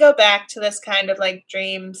then we go back to this kind of like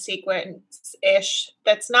dream sequence-ish.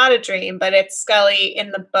 That's not a dream, but it's Scully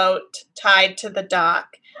in the boat tied to the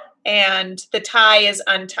dock. And the tie is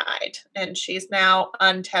untied. And she's now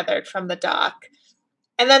untethered from the dock.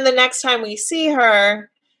 And then the next time we see her,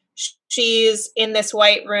 she's in this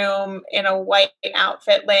white room in a white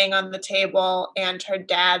outfit laying on the table, and her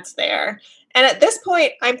dad's there. And at this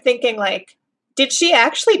point, I'm thinking, like, did she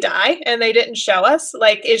actually die and they didn't show us?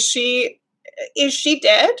 Like, is she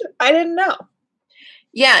dead? I didn't know.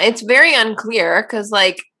 Yeah, it's very unclear because,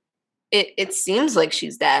 like, it seems like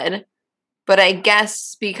she's dead, but I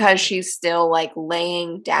guess because she's still, like,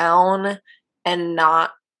 laying down and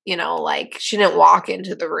not, like, she didn't walk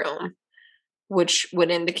into the room, which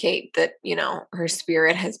would indicate that, her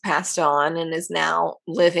spirit has passed on and is now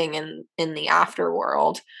living in the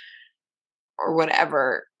afterworld or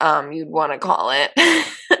whatever you'd want to call it.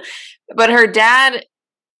 But her dad,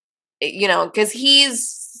 because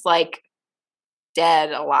he's like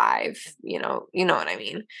dead alive, you know what I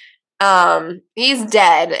mean. He's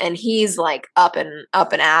dead and he's like up and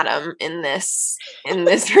at 'em in this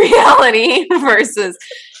reality versus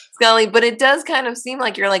Scully, but it does kind of seem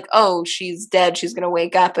like you're like, oh, she's dead, she's gonna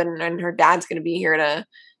wake up and her dad's gonna be here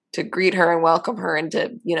to greet her and welcome her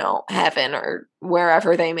into, heaven or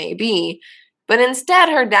wherever they may be. But instead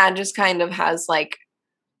her dad just kind of has like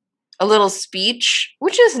a little speech,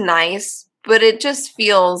 which is nice, but it just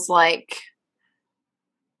feels like,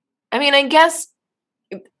 I mean, I guess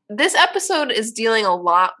this episode is dealing a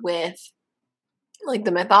lot with like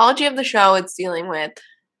the mythology of the show. It's dealing with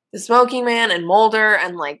the Smoking Man and Mulder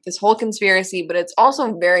and like this whole conspiracy, but it's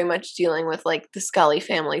also very much dealing with like the Scully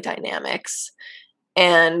family dynamics.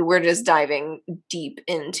 And we're just diving deep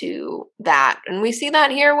into that. And we see that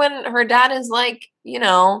here when her dad is like,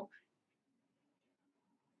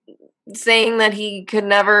 saying that he could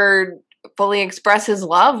never fully express his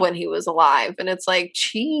love when he was alive. And it's like,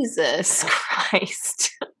 Jesus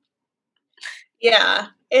Christ. Yeah,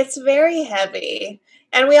 it's very heavy.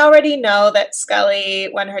 And we already know that Scully,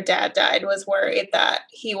 when her dad died, was worried that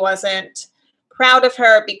he wasn't proud of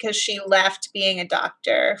her because she left being a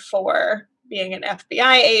doctor for being an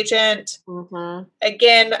FBI agent. Mm-hmm.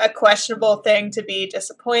 Again, a questionable thing to be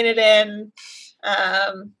disappointed in.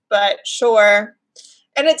 But sure.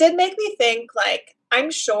 And it did make me think, like,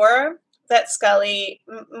 I'm sure that Scully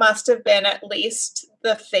must have been at least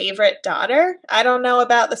the favorite daughter. I don't know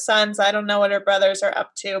about the sons. I don't know what her brothers are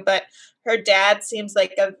up to, but her dad seems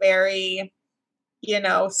like a very,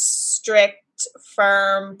 strict,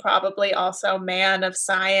 firm, probably also man of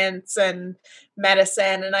science and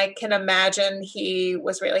medicine. And I can imagine he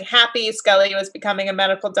was really happy Scully was becoming a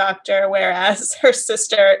medical doctor, whereas her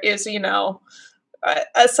sister is,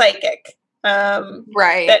 a psychic.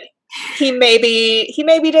 Right. That he maybe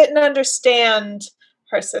didn't understand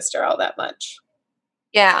her sister all that much.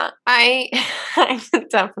 Yeah, I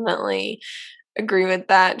definitely agree with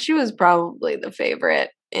that. She was probably the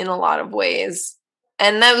favorite in a lot of ways.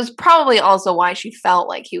 And that was probably also why she felt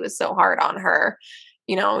like he was so hard on her.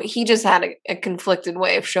 He just had a conflicted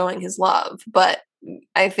way of showing his love. But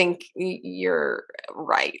I think you're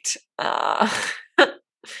right.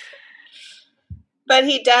 But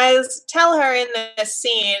he does tell her in this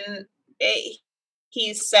scene,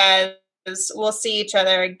 he says, we'll see each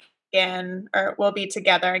other again, or we'll be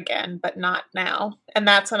together again, but not now. And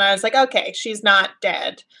that's when I was like, okay, she's not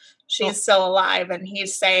dead. She's still alive. And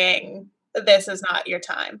he's saying, this is not your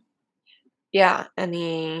time. Yeah. And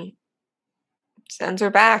he sends her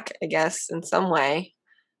back, I guess, in some way.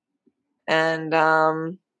 And,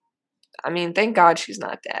 I mean, thank God she's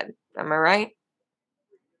not dead. Am I right?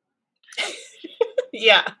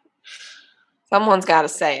 Yeah. Someone's got to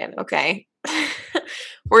say it, okay?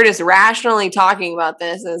 We're just rationally talking about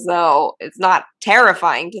this as though it's not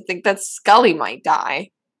terrifying to think that Scully might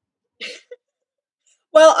die.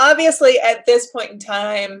 Well, obviously, at this point in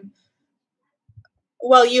time,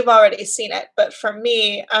 well, you've already seen it, but for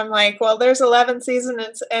me, I'm like, well, there's 11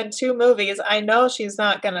 seasons and 2 movies. I know she's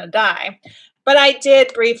not going to die. But I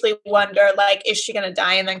did briefly wonder, like, is she going to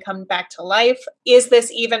die and then come back to life? Is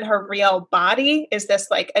this even her real body? Is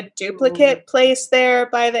this like a duplicate placed there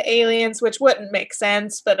by the aliens, which wouldn't make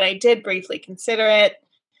sense, but I did briefly consider it.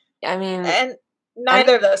 I mean, and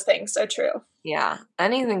neither of those things are true. Yeah,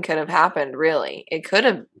 anything could have happened, really. It could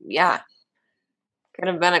have, could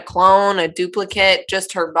have been a clone, a duplicate,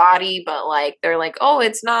 just her body, but like, they're like, oh,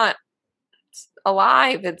 it's not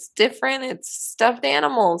alive, it's different, it's stuffed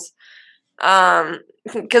animals.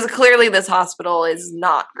 Because clearly this hospital is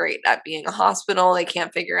not great at being a hospital. They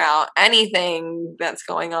can't figure out anything that's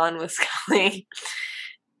going on with Scully.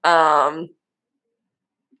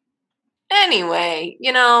 Anyway,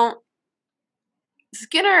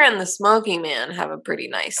 Skinner and the Smoking Man have a pretty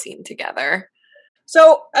nice scene together.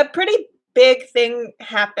 So a pretty big thing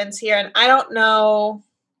happens here, and I don't know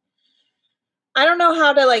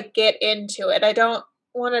how to like get into it. I don't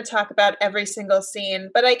want to talk about every single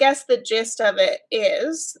scene, but I guess the gist of it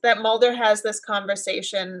is that Mulder has this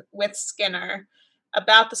conversation with Skinner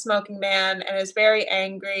about the Smoking Man and is very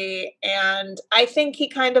angry, and I think he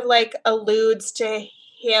kind of like alludes to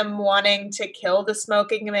him wanting to kill the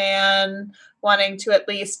Smoking Man, wanting to at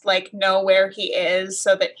least like know where he is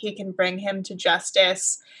so that he can bring him to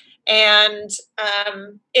justice. And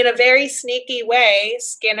in a very sneaky way,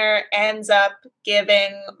 Skinner ends up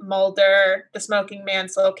giving Mulder the Smoking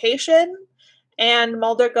Man's location, and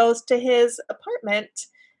Mulder goes to his apartment.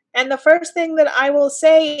 And the first thing that I will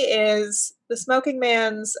say is the Smoking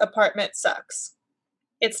Man's apartment sucks.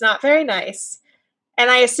 It's not very nice.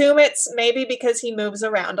 And I assume it's maybe because he moves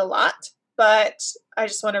around a lot, but I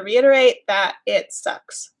just want to reiterate that it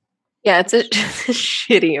sucks. Yeah, it's a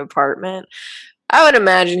shitty apartment. I would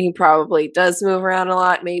imagine he probably does move around a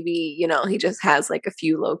lot. Maybe, he just has like a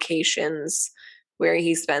few locations where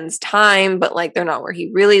he spends time, but like they're not where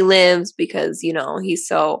he really lives because, he's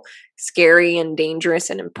so scary and dangerous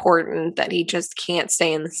and important that he just can't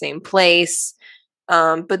stay in the same place.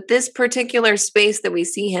 But this particular space that we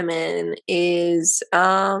see him in is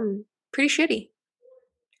pretty shitty.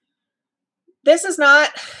 This is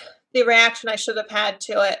not the reaction I should have had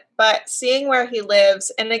to it, but seeing where he lives,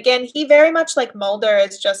 and again, he very much like Mulder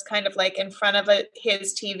is just kind of like in front of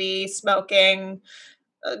his TV, smoking,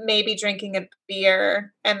 maybe drinking a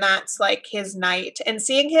beer, and that's like his night. And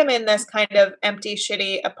seeing him in this kind of empty,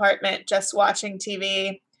 shitty apartment just watching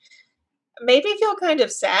TV made me feel kind of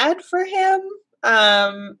sad for him.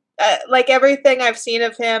 Like everything I've seen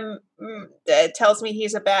of him tells me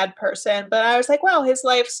he's a bad person, but I was like, wow, his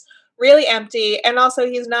life's really empty, and also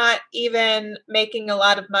he's not even making a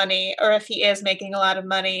lot of money, or if he is making a lot of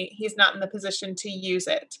money, he's not in the position to use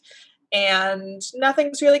it, and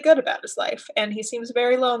nothing's really good about his life, and he seems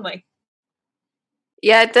very lonely.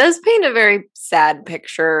 Yeah, it does paint a very sad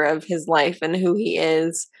picture of his life and who he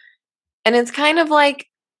is. And it's kind of like,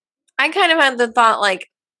 I kind of had the thought, like,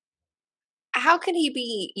 how could he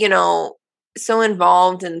be, so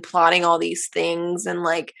involved in plotting all these things and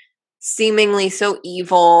like seemingly so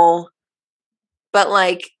evil, but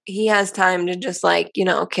like he has time to just like,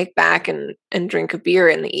 kick back and drink a beer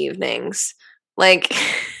in the evenings. Like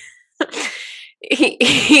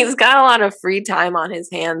he's got a lot of free time on his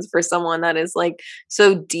hands for someone that is like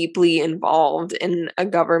so deeply involved in a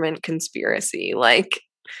government conspiracy. Like,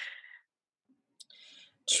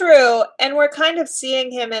 true, and we're kind of seeing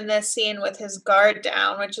him in this scene with his guard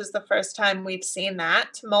down, which is the first time we've seen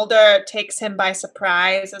that. Mulder takes him by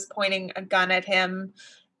surprise, is pointing a gun at him,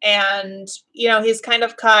 and he's kind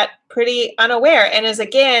of caught pretty unaware and is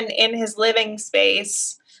again in his living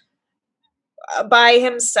space by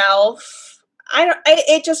himself.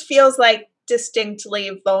 It just feels like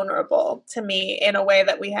distinctly vulnerable to me in a way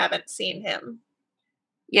that we haven't seen him.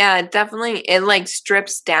 Yeah, definitely. It like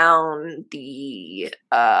strips down the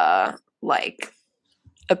like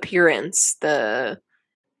appearance. I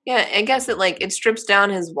guess it strips down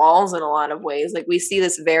his walls in a lot of ways. Like we see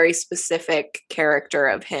this very specific character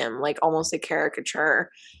of him, like almost a caricature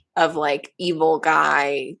of like evil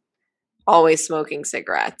guy always smoking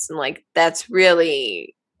cigarettes, and like that's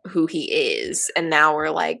really who he is. And now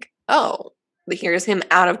we're like, oh, here's him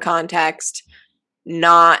out of context,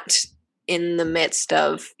 not in the midst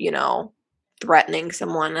of, threatening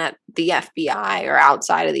someone at the FBI or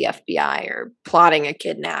outside of the FBI or plotting a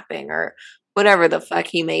kidnapping or whatever the fuck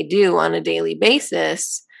he may do on a daily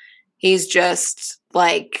basis. He's just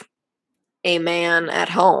like a man at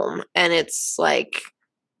home. And it's like,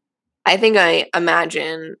 I think I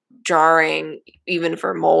imagine jarring even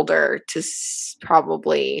for Mulder to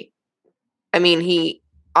probably, I mean, he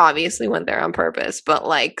obviously went there on purpose, but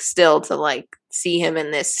like still to like see him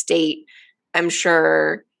in this state, I'm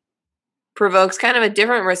sure provokes kind of a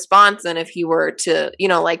different response than if he were to,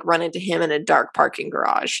 like run into him in a dark parking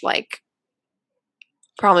garage. Like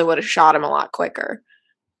probably would have shot him a lot quicker.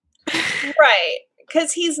 Right.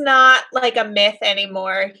 Because he's not like a myth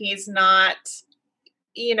anymore. He's not,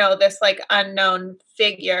 this like unknown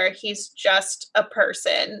figure. He's just a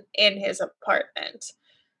person in his apartment.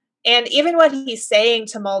 And even what he's saying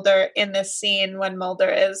to Mulder in this scene when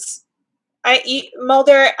Mulder,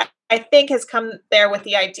 I think, has come there with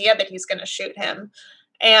the idea that he's going to shoot him.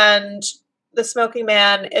 And the smoking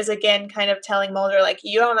man is again kind of telling Mulder, like,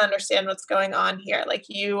 you don't understand what's going on here. Like,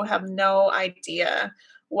 you have no idea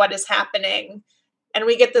what is happening. And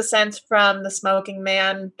we get the sense from the smoking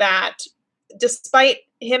man that despite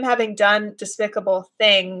him having done despicable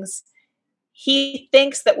things, he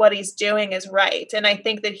thinks that what he's doing is right. And I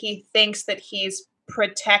think that he thinks that he's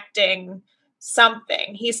protecting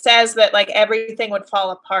something. He says that like everything would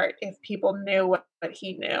fall apart if people knew what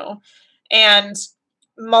he knew. And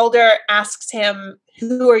Mulder asks him,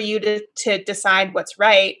 who are you to decide what's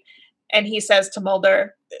right? And he says to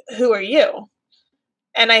Mulder, who are you?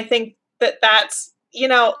 And I think that that's,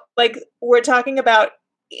 like we're talking about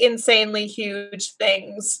insanely huge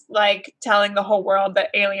things, like telling the whole world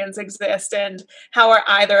that aliens exist, and how are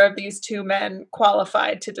either of these two men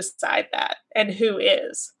qualified to decide that, and who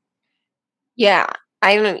is? Yeah,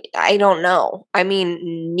 I don't know. I mean,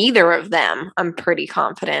 neither of them, I'm pretty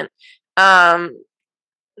confident. But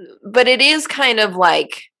it is kind of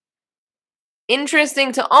like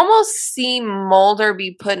interesting to almost see Mulder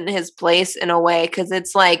be put in his place in a way, because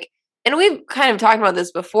it's like and we've kind of talked about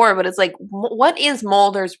this before, but it's like, what is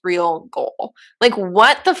Mulder's real goal? Like,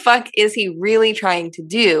 what the fuck is he really trying to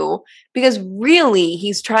do? Because really,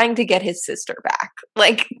 he's trying to get his sister back.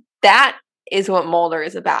 Like, that is what Mulder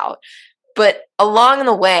is about. But along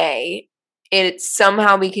the way, it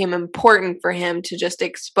somehow became important for him to just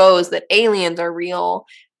expose that aliens are real,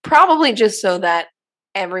 probably just so that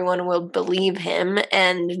everyone will believe him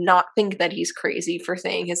and not think that he's crazy for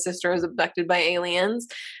saying his sister was abducted by aliens.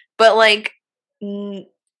 But like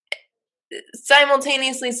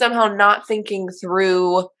simultaneously somehow not thinking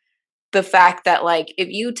through the fact that like if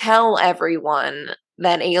you tell everyone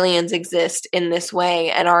that aliens exist in this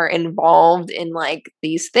way and are involved in like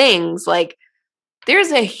these things, like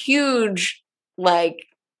there's a huge like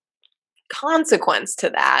consequence to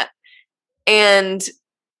that. And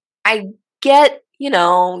I get, you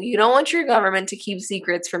know, you don't want your government to keep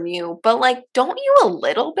secrets from you, but like, don't you a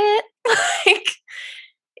little bit? Like,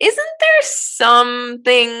 isn't there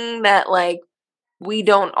something that like we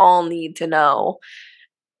don't all need to know?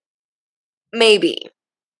 Maybe.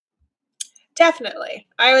 Definitely.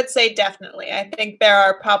 I would say definitely. I think there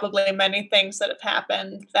are probably many things that have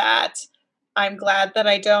happened that I'm glad that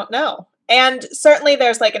I don't know. And certainly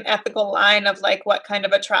there's like an ethical line of like what kind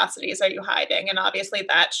of atrocities are you hiding? And obviously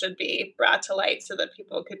that should be brought to light so that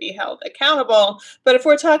people could be held accountable. But if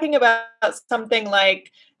we're talking about something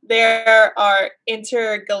like there are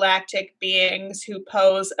intergalactic beings who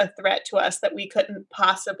pose a threat to us that we couldn't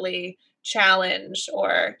possibly challenge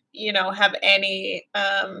or, you know, have any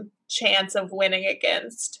chance of winning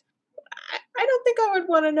against, I don't think I would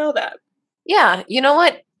want to know that. Yeah, you know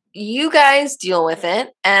what? You guys deal with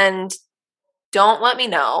it and don't let me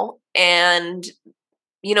know. And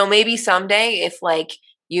you know, maybe someday if like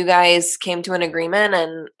you guys came to an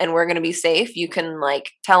agreement and we're going to be safe, you can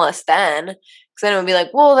like tell us then. Cuz then it would be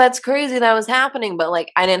like, "Whoa, that's crazy that was happening," but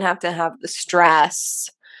like I didn't have to have the stress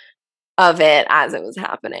of it as it was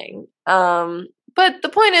happening. But the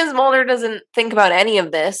point is Mulder doesn't think about any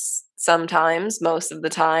of this sometimes, most of the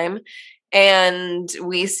time. And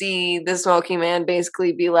we see the smoking man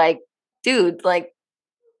basically be like, "Dude, like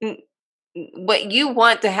what you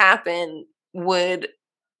want to happen would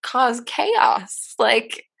cause chaos,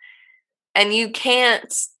 like, and you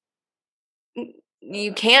can't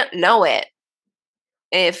know it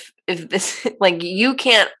if this like you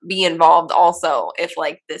can't be involved also if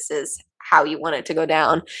like this is how you want it to go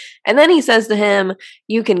down." And then he says to him,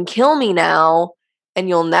 "You can kill me now and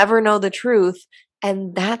you'll never know the truth,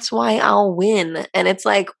 and that's why I'll win." And it's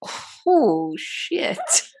like, oh shit.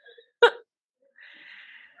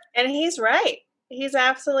 And he's right. He's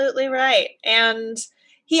absolutely right. And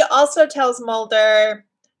he also tells Mulder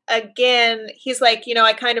again, he's like, you know,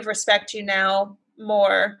 I kind of respect you now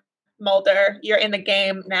more, Mulder. You're in the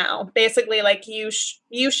game now. Basically, like you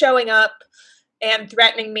showing up and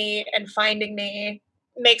threatening me and finding me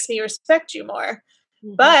makes me respect you more.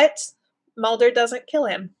 Mm-hmm. But Mulder doesn't kill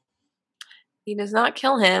him. He does not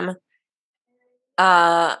kill him.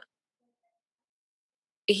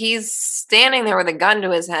 He's standing there with a gun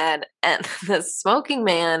to his head, and the smoking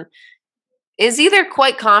man is either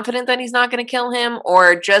quite confident that he's not going to kill him,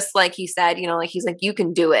 or just like he said, you know, like he's like, "You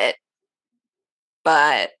can do it,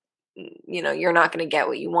 but you know, you're not going to get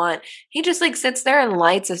what you want." He just like sits there and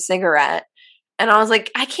lights a cigarette. And I was like,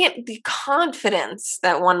 I can't, the confidence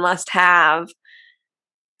that one must have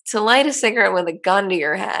to light a cigarette with a gun to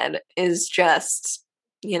your head is just,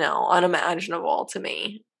 you know, unimaginable to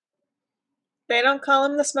me. They don't call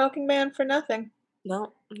him the smoking man for nothing.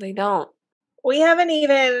 No, they don't. We haven't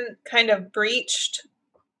even kind of breached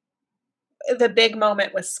the big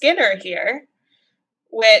moment with Skinner here,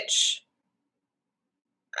 which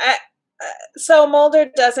so Mulder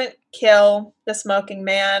doesn't kill the smoking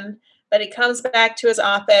man, but he comes back to his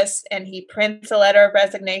office and he prints a letter of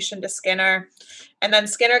resignation to Skinner. And then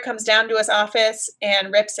Skinner comes down to his office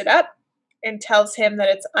and rips it up and tells him that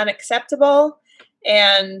it's unacceptable.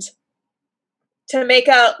 And to make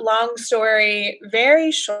a long story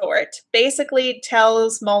very short, basically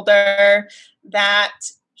tells Mulder that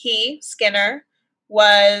he, Skinner,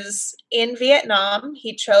 was in Vietnam.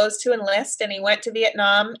 He chose to enlist and he went to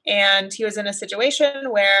Vietnam, and he was in a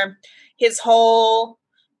situation where his whole,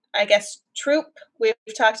 I guess, troop, we've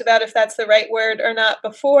talked about if that's the right word or not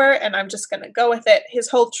before, and I'm just going to go with it. His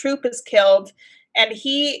whole troop is killed, and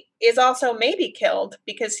he is also maybe killed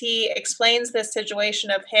because he explains this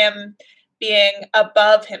situation of him being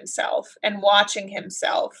above himself and watching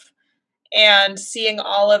himself and seeing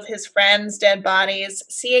all of his friends' dead bodies,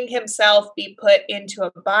 seeing himself be put into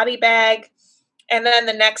a body bag. And then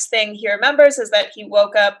the next thing he remembers is that he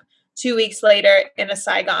woke up 2 weeks later in a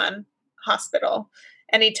Saigon hospital.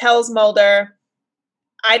 And he tells Mulder,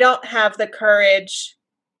 I don't have the courage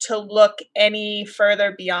to look any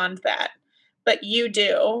further beyond that, but you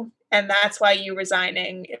do, and that's why you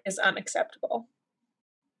resigning is unacceptable.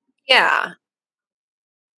 Yeah.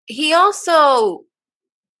 He also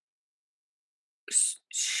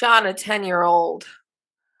shot a 10-year-old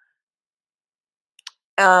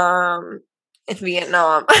in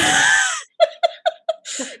Vietnam.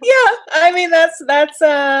 Yeah, I mean that's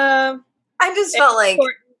I just felt like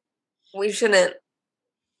we shouldn't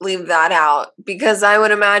leave that out, because I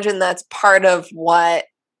would imagine that's part of what,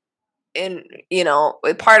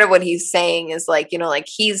 part of what he's saying is like, like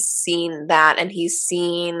he's seen that, and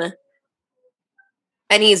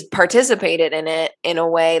he's participated in it in a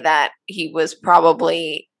way that he was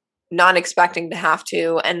probably not expecting to have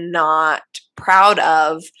to, and not proud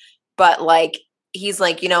of. But like, he's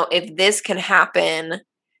like, if this can happen,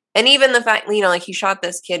 and even the fact, like he shot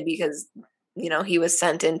this kid because, he was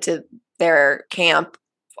sent into their camp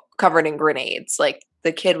covered in grenades. Like,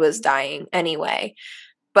 the kid was dying anyway.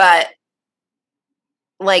 But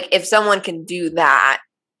like, if someone can do that,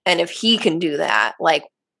 and if he can do that, like,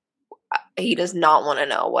 he does not want to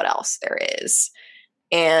know what else there is.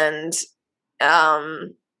 And I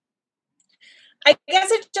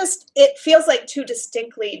guess it feels like two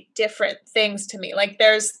distinctly different things to me. Like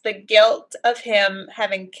there's the guilt of him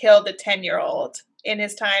having killed a 10-year-old in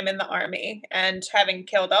his time in the army and having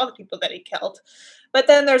killed all the people that he killed. But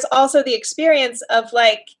then there's also the experience of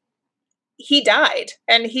like, he died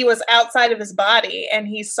and he was outside of his body and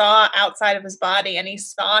he saw outside of his body and he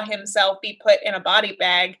saw himself be put in a body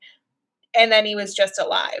bag and then he was just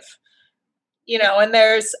alive.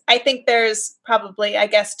 And I think there's probably, I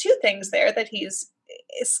guess, two things there that he's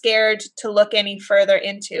scared to look any further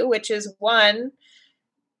into, which is one,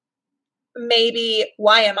 maybe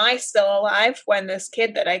why am I still alive when this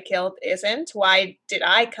kid that I killed isn't? Why did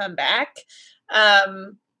I come back?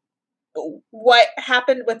 What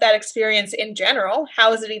happened with that experience in general?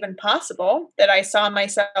 How is it even possible that I saw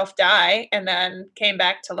myself die and then came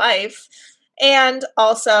back to life? And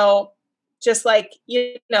also, just like,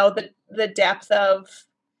 the depth of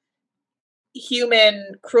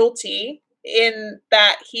human cruelty in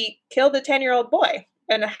that he killed a 10-year-old boy,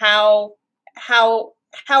 and how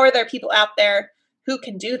are there people out there who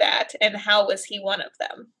can do that, and how was he one of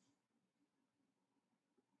them?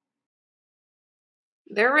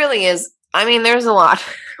 there really is. I mean, there's a lot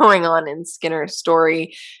going on in Skinner's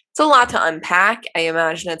story. It's a lot to unpack. I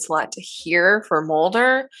imagine it's a lot to hear for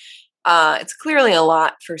Mulder. It's clearly a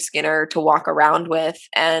lot for Skinner to walk around with.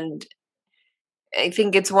 And I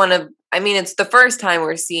think it's it's the first time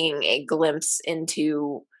we're seeing a glimpse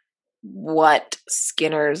into what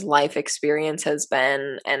Skinner's life experience has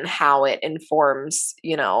been and how it informs,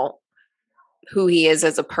 who he is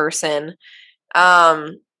as a person.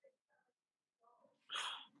 Um,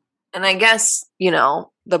 and I guess,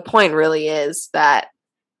 the point really is that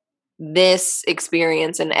this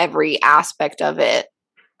experience and every aspect of it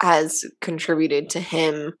has contributed to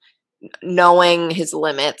him knowing his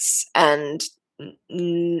limits, and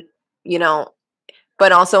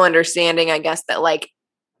but also understanding, I guess, that like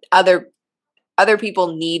other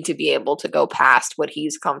people need to be able to go past what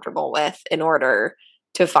he's comfortable with in order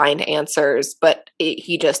to find answers, but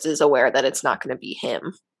he just is aware that it's not going to be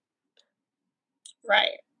him.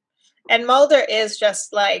 Right. And Mulder is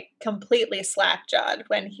just like completely slack-jawed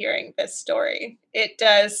when hearing this story. It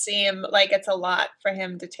does seem like it's a lot for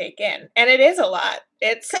him to take in. And it is a lot.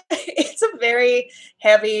 It's it's a very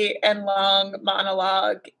heavy and long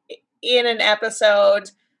monologue in an episode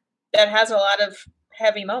that has a lot of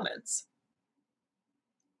heavy moments.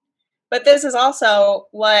 But this is also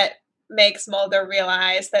what makes Mulder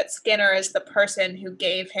realize that Skinner is the person who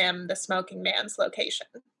gave him the smoking man's location.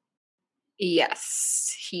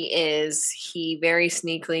 Yes, he is. He very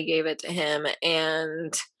sneakily gave it to him,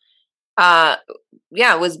 and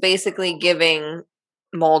was basically giving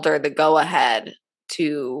Mulder the go ahead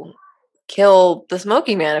to kill the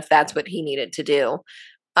smoking man if that's what he needed to do.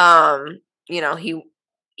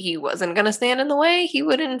 He wasn't going to stand in the way. He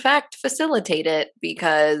would in fact facilitate it,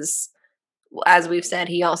 because as we've said,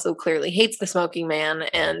 he also clearly hates the smoking man,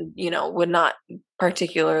 and would not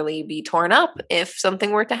particularly be torn up if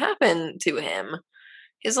something were to happen to him.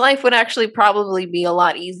 His life would actually probably be a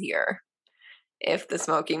lot easier if the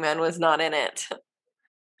smoking man was not in it.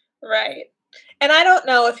 Right. And I don't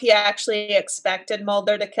know if he actually expected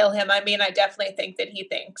Mulder to kill him. I mean, I definitely think that he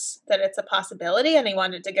thinks that it's a possibility and he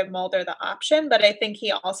wanted to give Mulder the option. But I think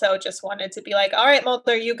he also just wanted to be like, all right,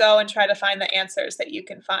 Mulder, you go and try to find the answers that you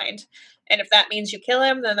can find. And if that means you kill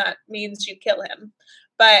him, then that means you kill him.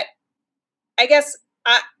 But I guess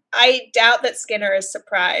I doubt that Skinner is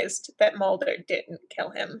surprised that Mulder didn't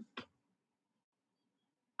kill him.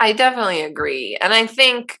 I definitely agree. And I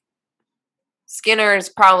think Skinner's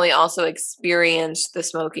probably also experienced the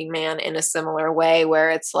smoking man in a similar way where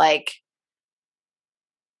it's like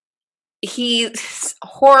he's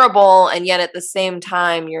horrible and yet at the same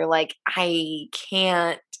time you're like I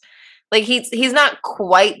can't, like he's not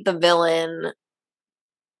quite the villain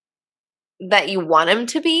that you want him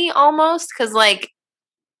to be almost, cuz like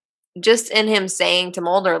just in him saying to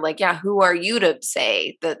Mulder like, yeah, who are you to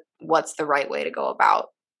say that what's the right way to go about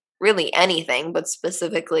really anything, but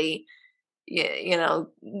specifically you know,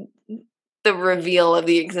 the reveal of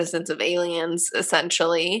the existence of aliens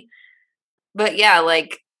essentially. But yeah,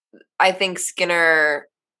 like I think Skinner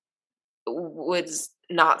was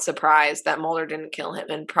not surprised that Mulder didn't kill him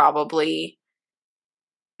and probably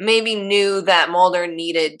maybe knew that Mulder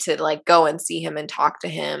needed to like go and see him and talk to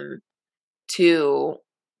him to,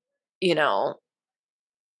 you know,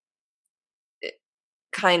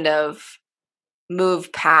 kind of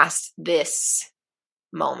move past this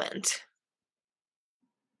moment.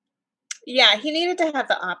 Yeah, he needed to have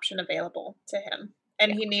the option available to him.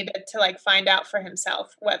 And he needed to like find out for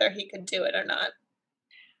himself whether he could do it or not.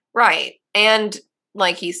 Right. And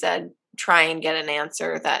like he said, try and get an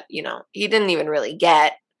answer that, you know, he didn't even really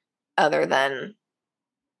get, other than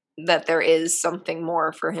that there is something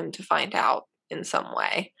more for him to find out in some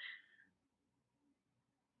way.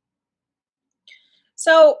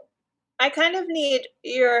 So I kind of need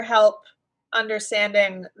your help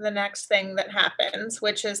understanding the next thing that happens,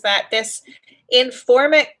 which is that this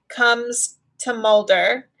informant comes to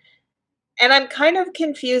Mulder, and I'm kind of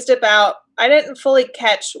confused about, I didn't fully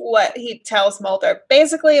catch what he tells Mulder.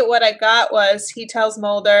 Basically, what I got was he tells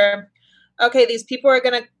Mulder, okay, these people are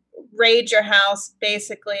going to raid your house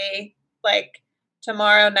basically like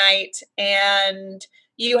tomorrow night, and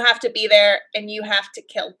you have to be there and you have to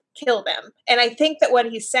kill them. And I think that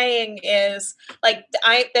what he's saying is like,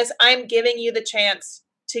 I'm giving you the chance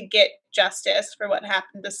to get justice for what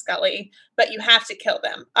happened to Scully, but you have to kill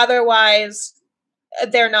them. Otherwise,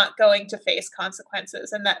 they're not going to face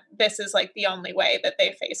consequences, and that this is like the only way that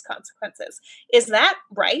they face consequences. Is that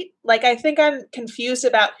right? Like, I think I'm confused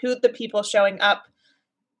about who the people showing up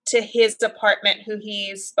to his apartment who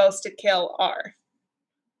he's supposed to kill are.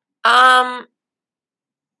 I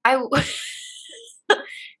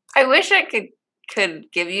I wish I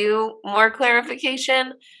could give you more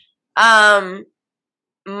clarification.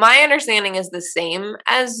 My understanding is the same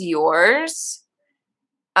as yours,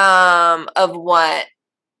 of what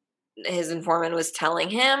his informant was telling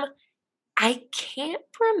him. I can't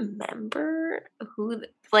remember who,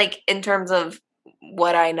 like, in terms of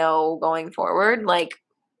what I know going forward, like,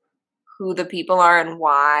 who the people are and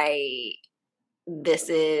why this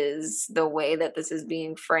is the way that this is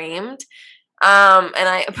being framed. And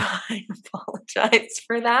I apologize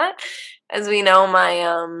for that. As we know,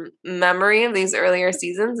 my memory of these earlier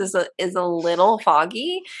seasons is a little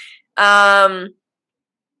foggy. But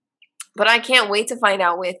I can't wait to find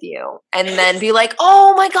out with you and then be like,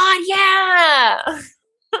 oh my God, yeah.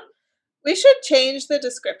 We should change the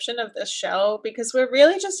description of this show because we're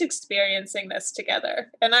really just experiencing this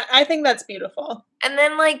together. And I think that's beautiful. And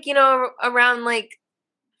then, like, you know, around like,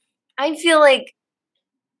 I feel like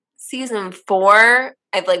season 4,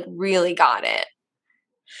 I've like really got it.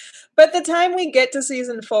 But the time we get to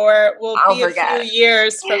season 4 will I'll be forget. a few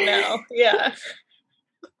years from now. Yeah.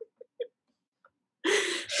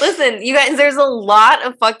 Listen, you guys, there's a lot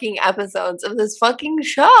of fucking episodes of this fucking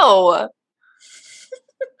show.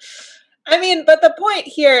 I mean, but the point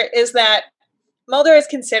here is that Mulder is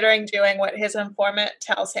considering doing what his informant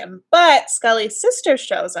tells him, but Scully's sister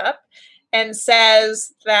shows up and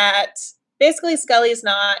says that basically Scully's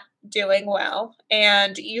not doing well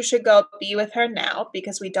and you should go be with her now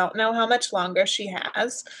because we don't know how much longer she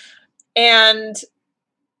has. And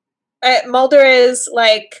Mulder is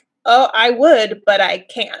like, oh, I would, but I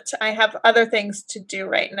can't. I have other things to do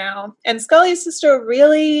right now. And Scully's sister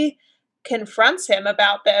really confronts him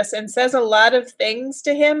about this and says a lot of things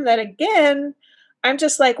to him that, again, I'm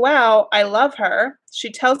just like, wow, I love her.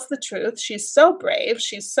 She tells the truth. She's so brave.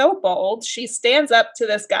 She's so bold. She stands up to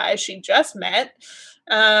this guy she just met.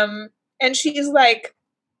 And she's like,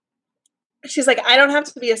 I don't have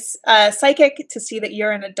to be a psychic to see that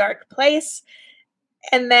you're in a dark place.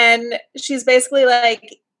 And then she's basically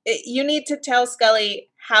like, you need to tell Scully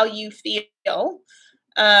how you feel.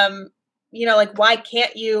 You know, like, why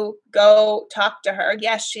can't you go talk to her?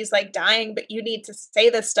 Yes, she's like dying, but you need to say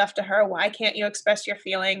this stuff to her. Why can't you express your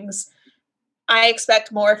feelings? I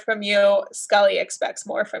expect more from you. Scully expects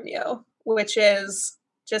more from you, which is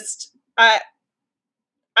just,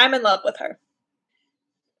 I'm in love with her.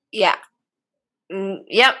 Yeah.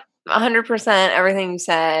 Yep. 100% everything you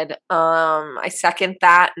said. I second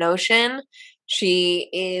that notion. She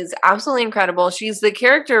is absolutely incredible. She's the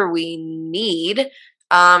character we need,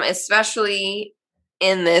 especially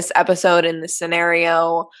in this episode, in this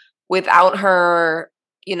scenario. Without her,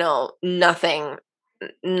 nothing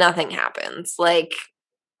happens. Like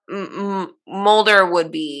Mulder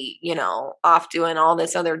would be, off doing all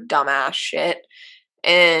this other dumbass shit.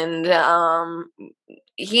 And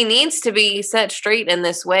he needs to be set straight in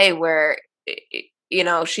this way where,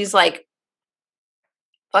 she's like,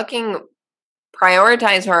 fucking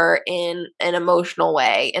prioritize her in an emotional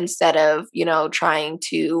way instead of, trying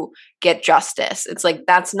to get justice. It's like,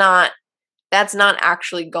 that's not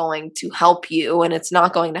actually going to help you, and it's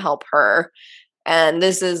not going to help her. And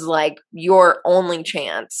this is like your only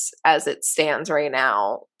chance as it stands right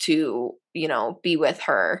now to, be with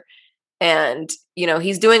her. And,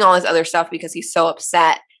 he's doing all this other stuff because he's so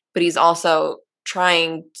upset, but he's also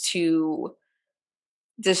trying to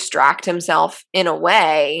distract himself in a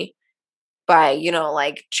way by,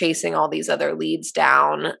 like chasing all these other leads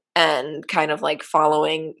down and kind of like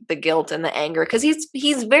following the guilt and the anger. Cause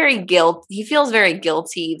he's very he feels very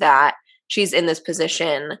guilty that she's in this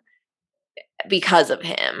position because of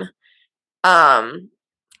him.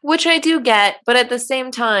 Which I do get, but at the same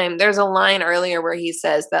time, there's a line earlier where he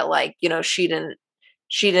says that, like, she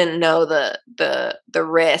didn't know the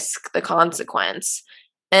risk, the consequence.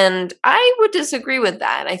 And I would disagree with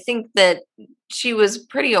that. I think that she was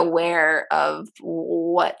pretty aware of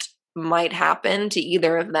what might happen to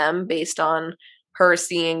either of them based on her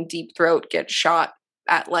seeing Deep Throat get shot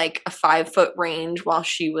at like a 5-foot range while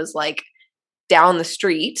she was like down the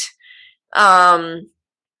street. But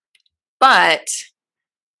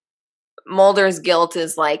Mulder's guilt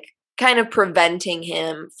is like kind of preventing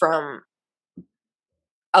him from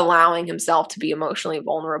allowing himself to be emotionally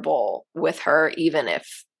vulnerable with her, even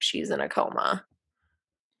if she's in a coma.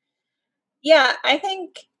 Yeah, I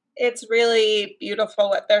think it's really beautiful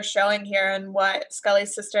what they're showing here and what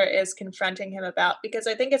Scully's sister is confronting him about, because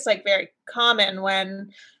I think it's like very common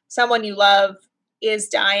when someone you love is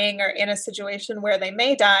dying or in a situation where they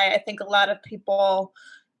may die. I think a lot of people,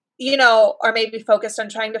 are maybe focused on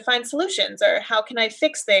trying to find solutions, or how can I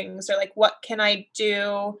fix things, or like, what can I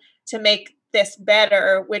do to make this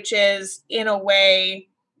better, which is in a way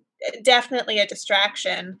definitely a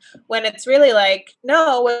distraction, when it's really like,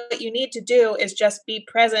 no, what you need to do is just be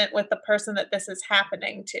present with the person that this is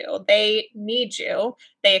happening to. They need you.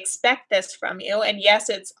 They expect this from you. And yes,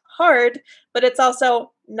 it's hard, but it's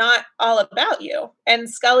also not all about you. And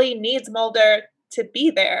Scully needs Mulder to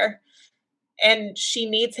be there, and she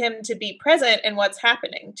needs him to be present in what's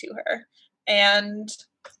happening to her. And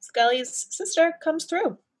Scully's sister comes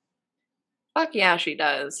through. Fuck yeah, she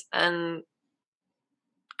does. And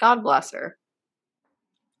God bless her.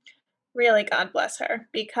 Really, God bless her.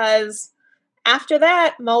 Because after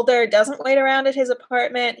that, Mulder doesn't wait around at his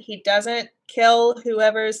apartment. He doesn't kill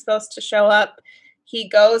whoever is supposed to show up. He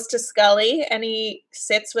goes to Scully and he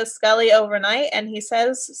sits with Scully overnight and he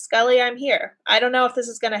says, Scully, I'm here. I don't know if this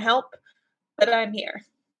is going to help, but I'm here.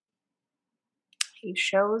 He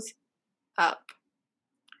shows up.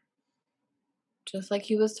 Just like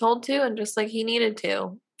he was told to, and just like he needed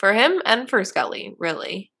to. For him and for Scully,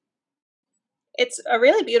 really. It's a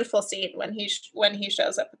really beautiful scene when he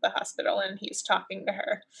shows up at the hospital and he's talking to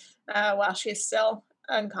her while she's still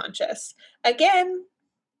unconscious. Again,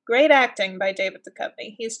 great acting by David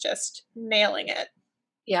Duchovny. He's just nailing it.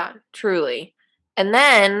 Yeah, truly. And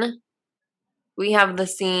then we have the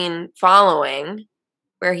scene following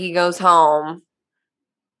where he goes home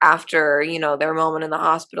after, their moment in the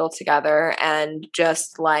hospital together and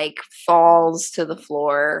just like falls to the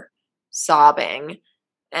floor sobbing.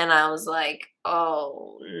 And I was like,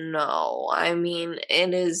 oh no. I mean,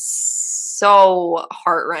 it is so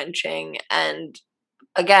heart-wrenching and,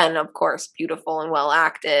 again, of course, beautiful and well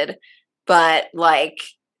acted, but like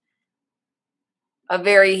a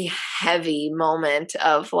very heavy moment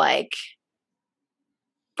of like,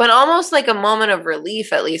 but almost like a moment of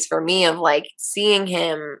relief, at least for me, of like seeing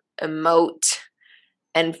him emote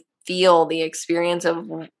and feel the experience of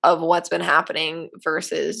what's been happening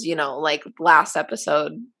versus, like last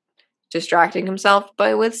episode, distracting himself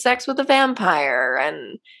with sex with a vampire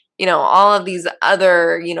and, all of these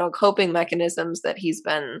other, coping mechanisms that he's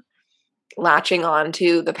been latching on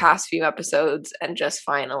to the past few episodes, and just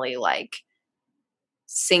finally like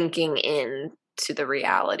sinking in to the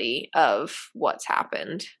reality of what's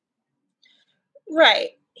happened.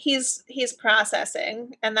 Right. he's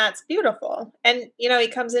processing, and that's beautiful. And he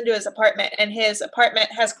comes into his apartment, and his apartment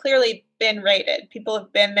has clearly been raided. People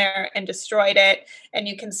have been there and destroyed it, and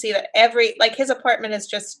you can see that his apartment is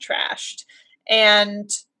just trashed. And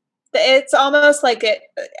it's almost like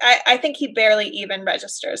I think he barely even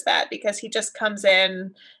registers that, because he just comes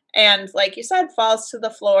in and, like you said, falls to the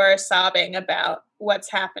floor sobbing about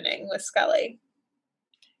what's happening with Scully.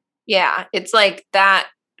 Yeah, it's like that.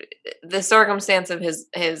 The circumstance of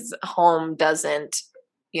his home doesn't,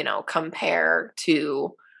 compare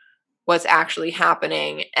to what's actually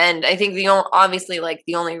happening. And I think obviously, like,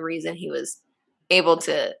 the only reason he was able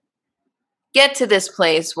to get to this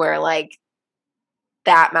place where, like,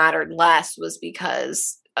 that mattered less was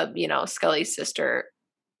because of, Scully's sister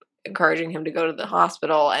encouraging him to go to the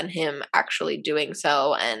hospital, and him actually doing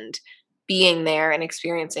so and being there and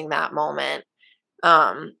experiencing that moment.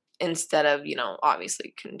 Instead of,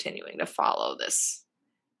 obviously continuing to follow this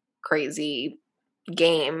crazy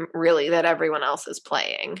game, really, that everyone else is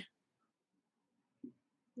playing.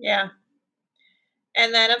 Yeah.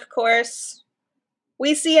 And then, of course,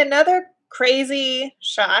 we see another crazy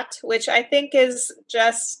shot, which I think is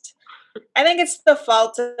I think it's the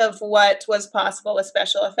fault of what was possible with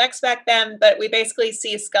special effects back then, but we basically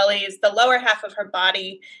see the lower half of her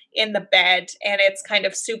body in the bed, and it's kind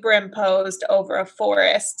of superimposed over a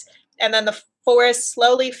forest. And then the forest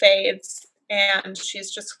slowly fades, and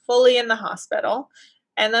she's just fully in the hospital.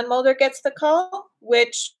 And then Mulder gets the call,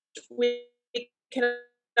 which we can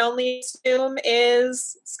only assume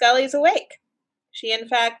is Scully's awake. She, in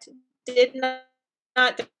fact, did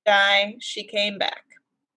not die. She came back.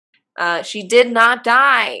 She did not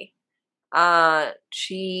die.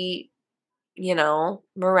 She,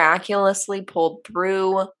 miraculously pulled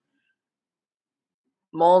through.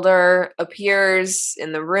 Mulder appears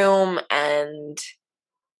in the room, and,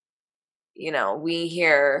 we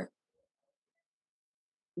hear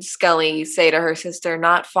Scully say to her sister,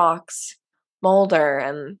 "Not Fox, Mulder."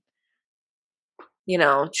 And,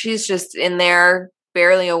 she's just in there,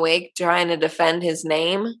 barely awake, trying to defend his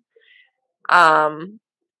name.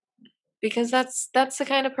 Because that's the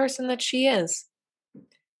kind of person that she is.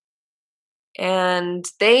 And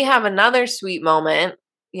they have another sweet moment,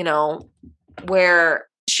 where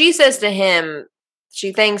she says to him,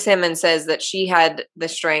 she thanks him and says that she had the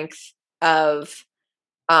strength of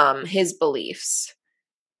his beliefs,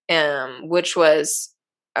 which was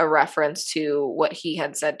a reference to what he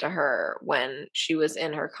had said to her when she was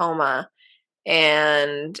in her coma.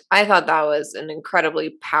 And I thought that was an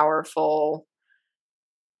incredibly powerful,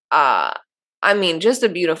 just a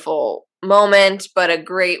beautiful moment, but a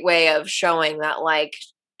great way of showing that, like,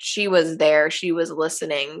 she was there, she was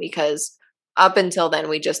listening, because up until then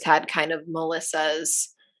we just had kind of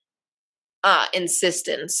Melissa's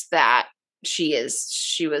insistence that she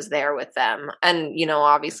was there with them, and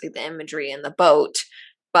obviously the imagery in the boat,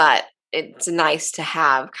 but it's nice to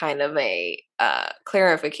have kind of a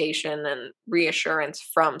clarification and reassurance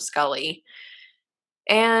from Scully.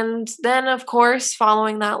 And then, of course,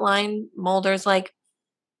 following that line, Mulder's like,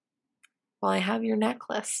 "Well, I have your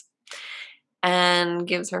necklace," and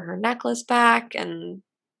gives her necklace back, and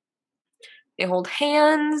they hold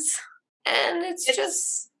hands, and it's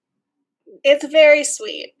very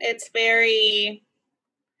sweet. It's very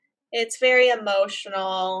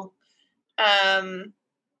emotional. And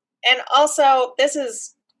also, this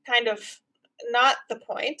is kind of not the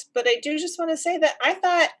point, but I do just want to say that I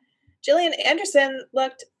thought Gillian Anderson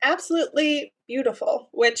looked absolutely beautiful,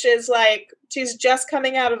 which is like, she's just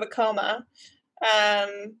coming out of a coma.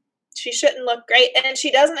 She shouldn't look great, and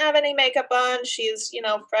she doesn't have any makeup on. She's,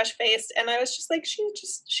 fresh faced, and I was just like,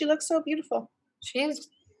 she looks so beautiful. She's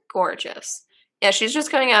gorgeous. Yeah, she's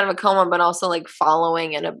just coming out of a coma, but also, like,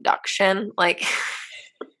 following an abduction, like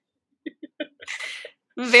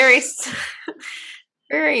very,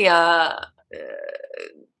 very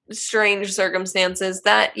strange circumstances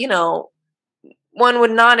that, one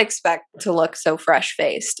would not expect to look so fresh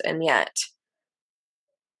faced, and yet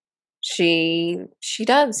she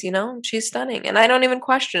does. She's stunning, and I don't even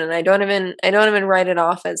question it. I don't even write it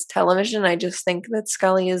off as television. I just think that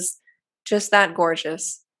Scully is just that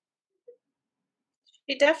gorgeous.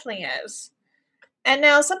 She definitely is. And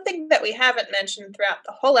now, something that we haven't mentioned throughout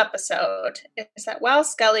the whole episode is that while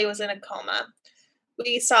Scully was in a coma,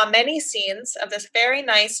 we saw many scenes of this very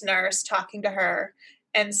nice nurse talking to her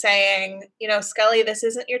and saying, "Scully, this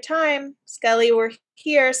isn't your time. Scully, we're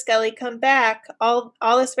here. Scully, come back." All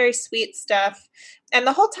this very sweet stuff. And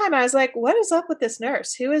the whole time I was like, what is up with this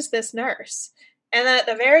nurse? Who is this nurse? And then at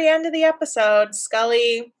the very end of the episode,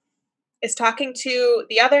 Scully is talking to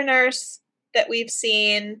the other nurse that we've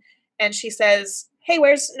seen, and she says, hey,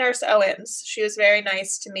 where's Nurse Owens? She was very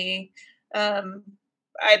nice to me.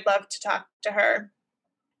 I'd love to talk to her.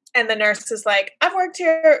 And the nurse is like, I've worked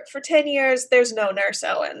here for 10 years. There's no Nurse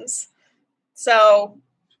Owens. So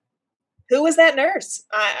who was that nurse?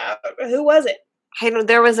 Who was it? I know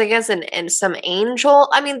there was, I guess, some angel.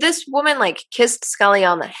 I mean, this woman like kissed Scully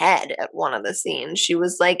on the head at one of the scenes. She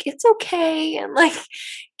was like, "It's okay," and like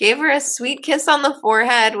gave her a sweet kiss on the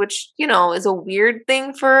forehead, which is a weird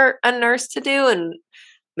thing for a nurse to do. And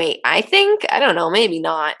I think, I don't know, maybe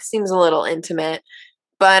not. Seems a little intimate,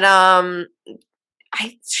 but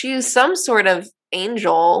she's some sort of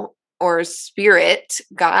angel or spirit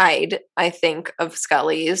guide, I think, of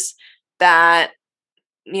Scully's that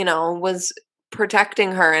was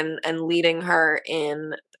protecting her and leading her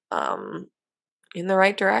in the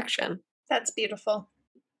right direction. That's beautiful.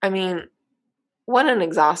 I mean, what an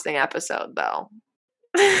exhausting episode, though.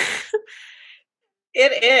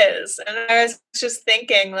 It is. And I was just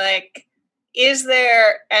thinking, like, is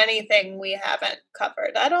there anything we haven't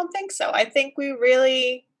covered? I don't think so. I think we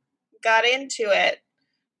really got into it.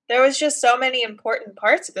 There was just so many important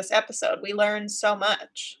parts of this episode. We learned so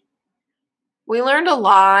much. We learned a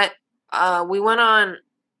lot. We went on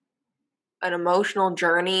an emotional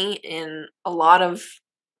journey in a lot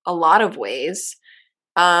of ways.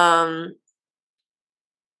 And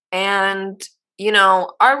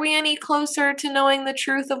are we any closer to knowing the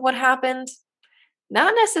truth of what happened?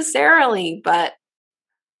 Not necessarily, but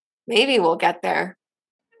maybe we'll get there.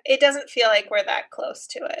 It doesn't feel like we're that close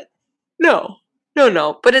to it. No.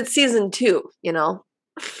 But it's season 2,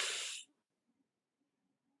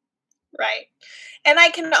 Right. And I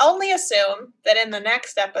can only assume that in the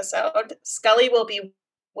next episode, Scully will be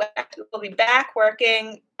back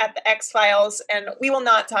working at the X-Files, and we will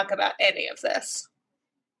not talk about any of this.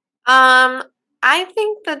 I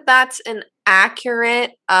think that that's an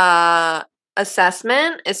accurate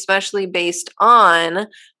assessment, especially based on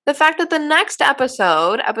the fact that the next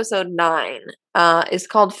episode, episode 9, is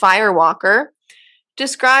called Firewalker,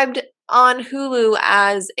 described on Hulu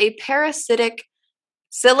as a parasitic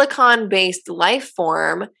silicon-based life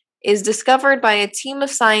form is discovered by a team of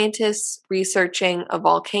scientists researching a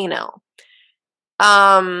volcano.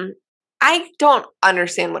 I don't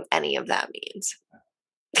understand what any of that means.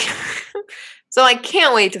 So I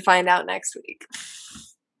can't wait to find out next week.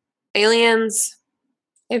 Aliens,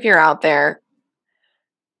 if you're out there,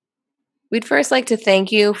 we'd first like to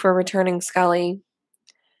thank you for returning Scully.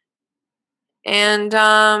 And,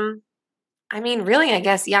 really, I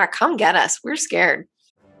guess, yeah, come get us. We're scared.